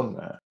being alone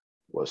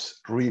was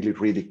really,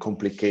 really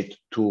complicated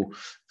to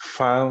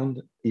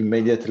find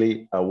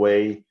immediately a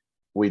way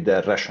with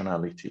the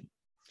rationality.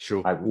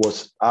 Sure. I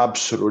was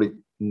absolutely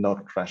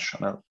not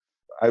rational.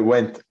 I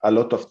went a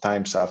lot of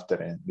times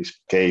after this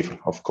cave,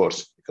 of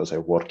course, because I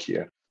work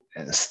here.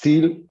 And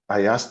still,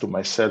 I asked to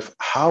myself,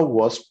 how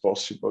was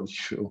possible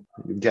you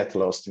get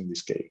lost in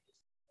this cave?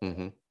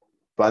 Mm-hmm.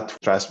 But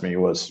trust me, it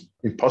was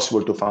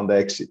impossible to find the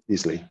exit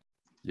easily.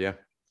 Yeah.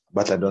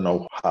 But I don't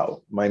know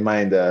how. My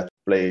mind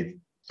played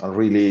a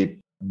really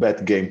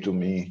bad game to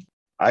me.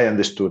 I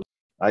understood.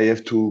 I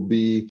have to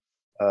be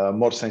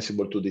more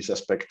sensible to this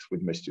aspect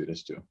with my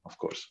students too, of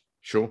course.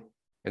 Sure.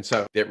 And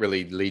so that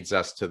really leads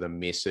us to the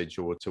message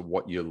or to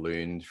what you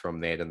learned from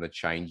that and the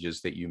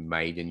changes that you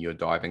made in your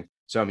diving.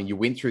 So, I mean, you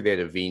went through that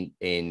event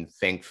and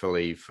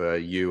thankfully for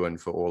you and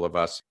for all of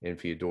us and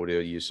for your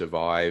daughter, you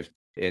survived.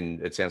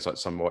 And it sounds like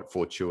somewhat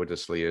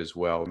fortuitously as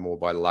well, more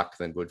by luck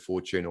than good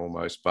fortune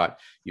almost, but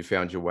you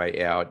found your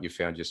way out, you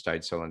found your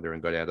stage cylinder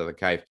and got out of the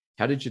cave.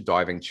 How did your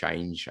diving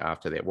change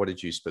after that? What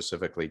did you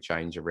specifically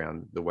change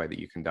around the way that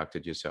you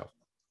conducted yourself?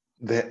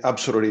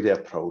 Absolutely the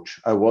approach.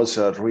 I was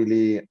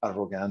really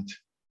arrogant.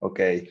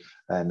 Okay.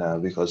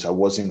 And because I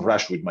was in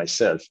rush with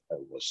myself, I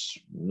was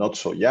not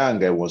so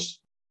young. I was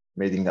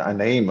making a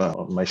name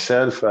of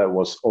myself. I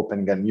was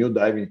opening a new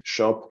diving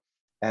shop.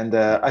 And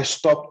I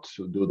stopped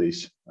to do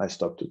this.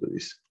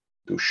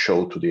 To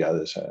show to the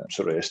others.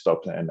 Sorry, I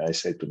stopped and I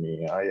said to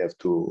me, I have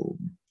to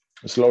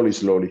slowly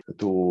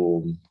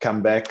to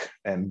come back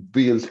and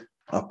build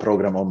a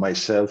program on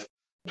myself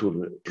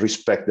to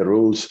respect the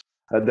rules.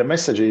 The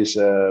message is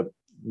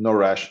no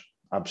rush,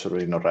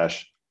 absolutely no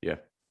rush. Yeah.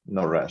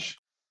 No rush.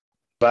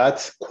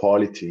 But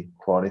quality.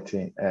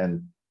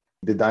 And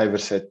the diver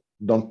said,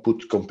 don't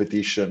put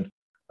competition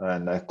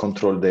and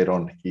control their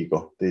own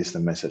ego. This is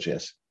the message,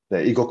 yes.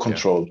 The ego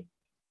control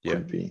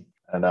could be.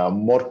 And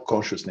more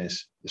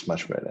consciousness is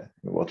much better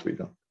in what we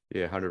do.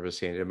 Yeah,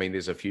 100%. I mean,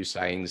 there's a few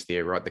sayings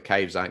there, right? The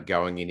caves aren't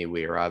going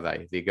anywhere, are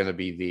they? They're going to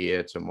be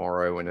there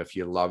tomorrow. And if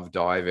you love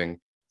diving,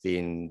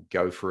 then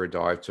go for a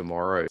dive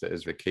tomorrow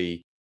is the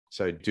key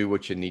So do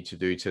what you need to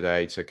do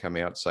today to come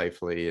out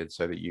safely, and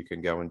so that you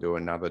can go and do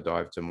another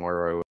dive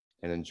tomorrow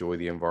and enjoy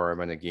the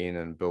environment again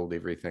and build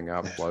everything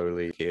up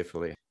slowly,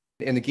 carefully.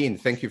 And again,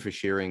 thank you for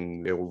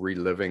sharing or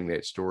reliving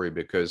that story,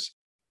 because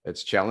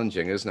it's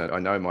challenging, isn't it? I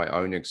know my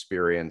own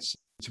experience.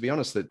 To be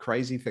honest, the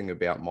crazy thing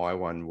about my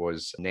one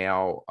was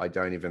now I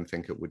don't even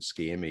think it would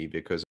scare me,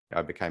 because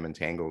I became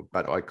entangled,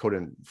 but I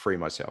couldn't free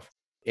myself.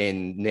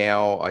 And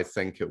now I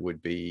think it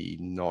would be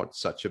not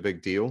such a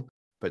big deal.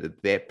 But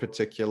at that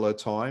particular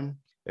time,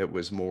 it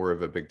was more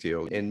of a big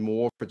deal, and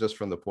more for just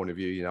from the point of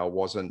view, I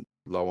wasn't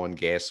low on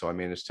gas. So I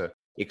managed to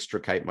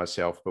extricate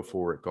myself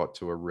before it got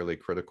to a really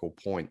critical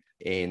point.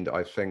 And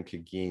I think,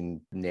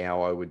 again,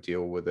 now I would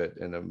deal with it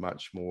in a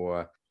much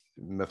more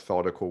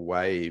methodical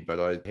way. But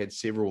I had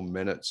several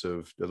minutes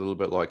of a little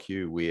bit like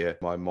you, where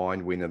my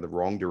mind went in the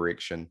wrong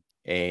direction.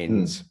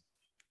 And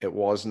it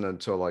wasn't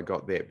until I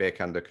got that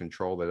back under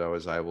control that I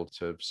was able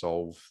to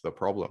solve the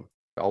problem.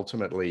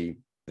 Ultimately,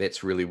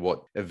 that's really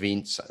what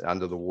events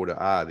under the water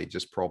are. They're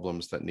just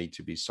problems that need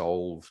to be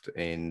solved.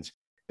 And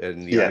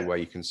the only way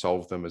you can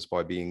solve them is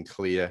by being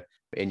clear,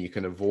 and you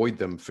can avoid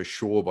them for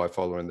sure by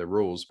following the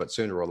rules. But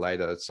sooner or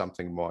later,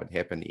 something might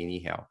happen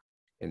anyhow.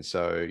 And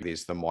so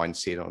there's the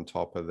mindset on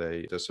top of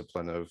the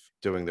discipline of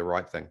doing the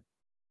right thing.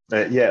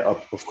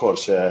 Of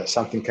course,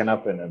 something can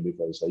happen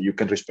because you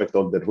can respect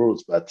all the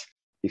rules. But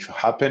if it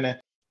happens,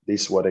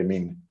 this is what I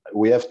mean.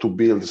 We have to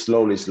build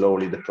slowly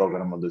the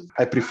program.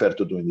 I prefer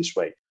to do it this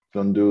way.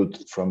 Don't do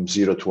it from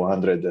 0 to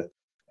 100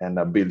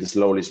 and build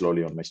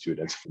slowly on my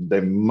students.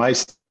 My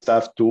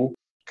staff too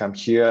come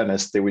here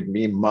and stay with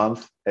me a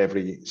month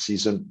every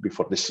season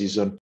before the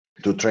season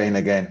to train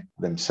again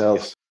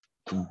themselves,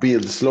 to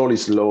build slowly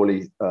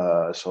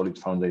solid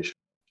foundation.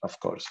 Of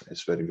course,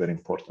 it's very, very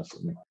important for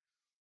me.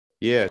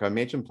 Yeah, I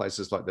imagine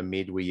places like the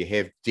Med where you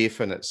have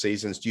definite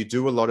seasons. Do you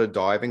do a lot of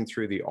diving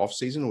through the off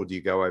season, or do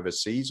you go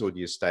overseas, or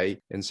do you stay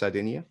in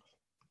Sardinia?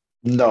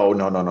 No.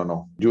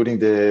 During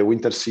the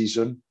winter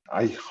season,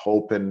 I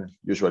open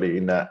usually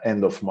in the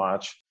end of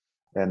March,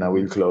 and I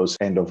will close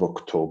end of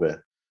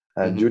October.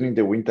 During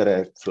the winter,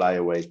 I fly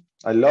away.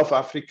 I love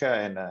Africa,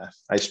 and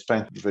I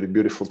spent a very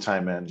beautiful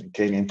time in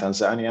Kenya and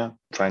Tanzania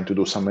trying to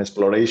do some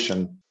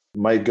exploration.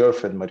 My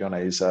girlfriend,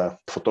 Mariona, is a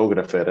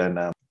photographer,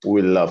 and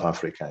we love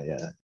Africa,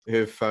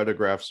 Her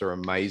photographs are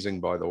amazing,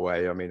 by the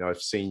way. I mean,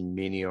 I've seen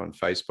many on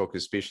Facebook,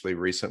 especially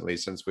recently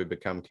since we've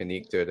become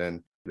connected,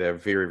 and they're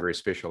very, very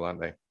special,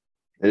 aren't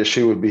they?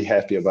 She would be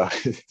happy about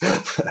it.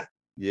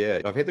 Yeah,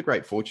 I've had the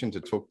great fortune to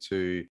talk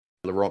to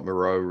Laurent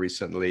Moreau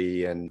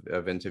recently, and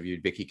I've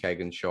interviewed Becky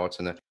Kagan-Schott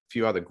and a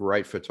few other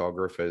great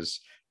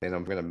photographers. And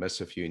I'm going to miss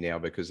a few now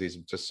because there's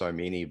just so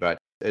many. But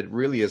it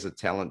really is a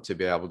talent to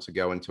be able to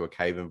go into a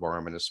cave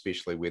environment,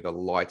 especially where the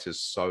light is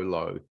so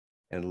low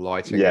and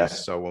lighting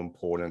is so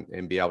important,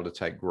 and be able to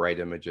take great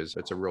images.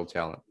 It's a real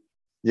talent.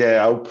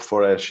 Yeah, I hope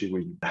for her she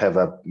will have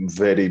a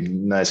very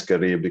nice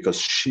career, because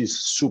she's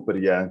super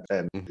young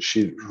and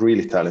she's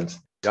really talented.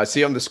 I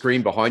see on the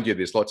screen behind you,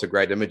 there's lots of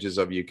great images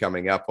of you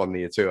coming up on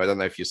there too. I don't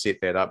know if you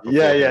set that up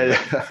before.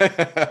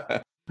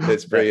 Yeah.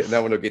 That's brilliant.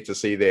 No one will get to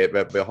see that,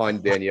 but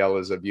behind Danielle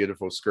is a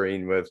beautiful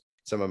screen with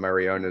some of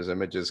Mariona's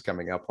images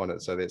coming up on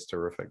it. So that's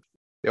terrific.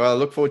 Yeah, well, I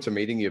look forward to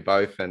meeting you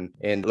both. And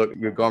look,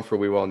 we've gone for a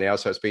wee while now,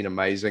 so it's been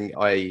amazing.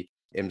 I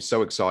am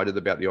so excited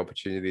about the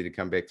opportunity to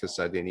come back to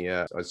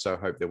Sardinia. I so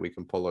hope that we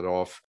can pull it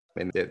off,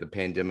 and that the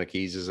pandemic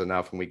eases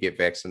enough and we get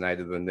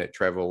vaccinated, and that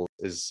travel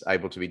is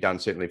able to be done.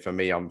 Certainly for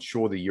me, I'm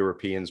sure the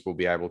Europeans will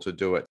be able to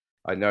do it.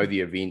 I know the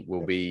event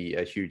will be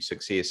a huge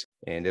success.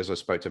 And as I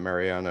spoke to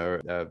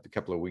Mariona a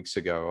couple of weeks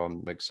ago,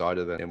 I'm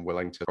excited and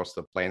willing to cross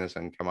the planet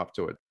and come up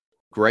to it.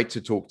 Great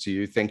to talk to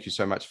you. Thank you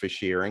so much for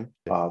sharing.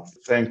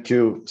 Thank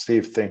you,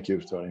 Steve. Thank you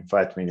for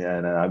inviting me.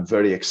 And I'm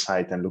very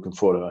excited and looking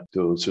forward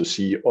to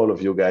see all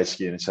of you guys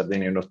here in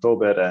Sardinia in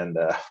October, and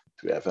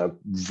to have a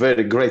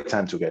very great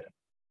time together.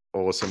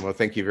 Awesome. Well,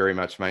 thank you very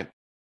much, mate.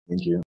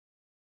 Thank you.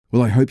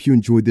 Well, I hope you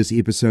enjoyed this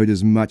episode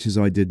as much as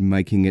I did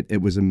making it.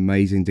 It was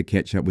amazing to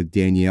catch up with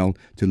Danielle,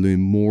 to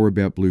learn more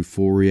about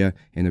Bluforia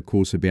and, of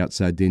course, about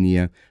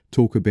Sardinia,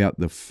 talk about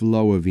the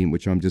FLOW event,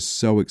 which I'm just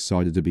so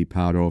excited to be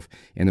part of,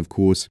 and, of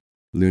course,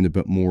 learn a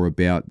bit more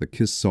about the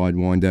KISS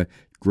Sidewinder,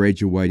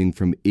 graduating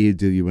from air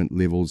diluent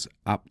levels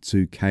up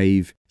to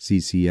cave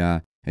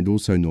CCR, and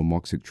also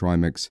normoxic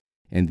trimix.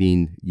 And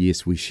then,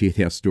 yes, we shared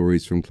our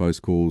stories from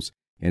close calls,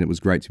 and it was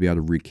great to be able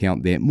to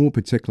recount that, more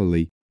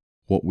particularly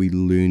what we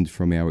learned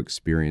from our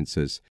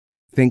experiences.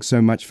 Thanks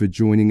so much for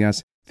joining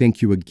us.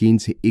 Thank you again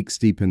to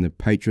X-Deep and the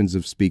patrons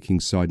of Speaking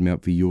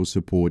Sidemount for your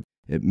support.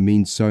 It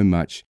means so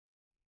much.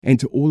 And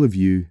to all of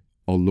you,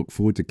 I'll look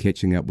forward to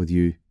catching up with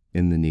you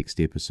in the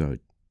next episode.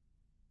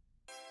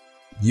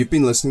 You've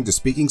been listening to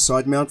Speaking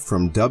Sidemount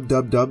from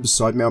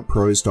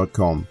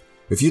www.sidemountpros.com.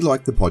 If you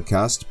like the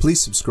podcast,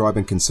 please subscribe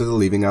and consider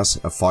leaving us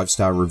a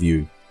 5-star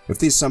review. If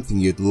there's something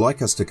you'd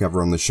like us to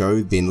cover on the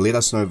show, then let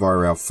us know via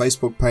our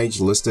Facebook page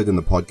listed in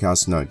the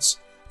podcast notes.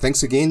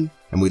 Thanks again,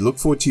 and we look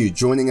forward to you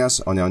joining us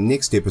on our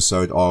next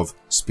episode of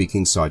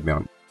Speaking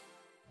Sidemount.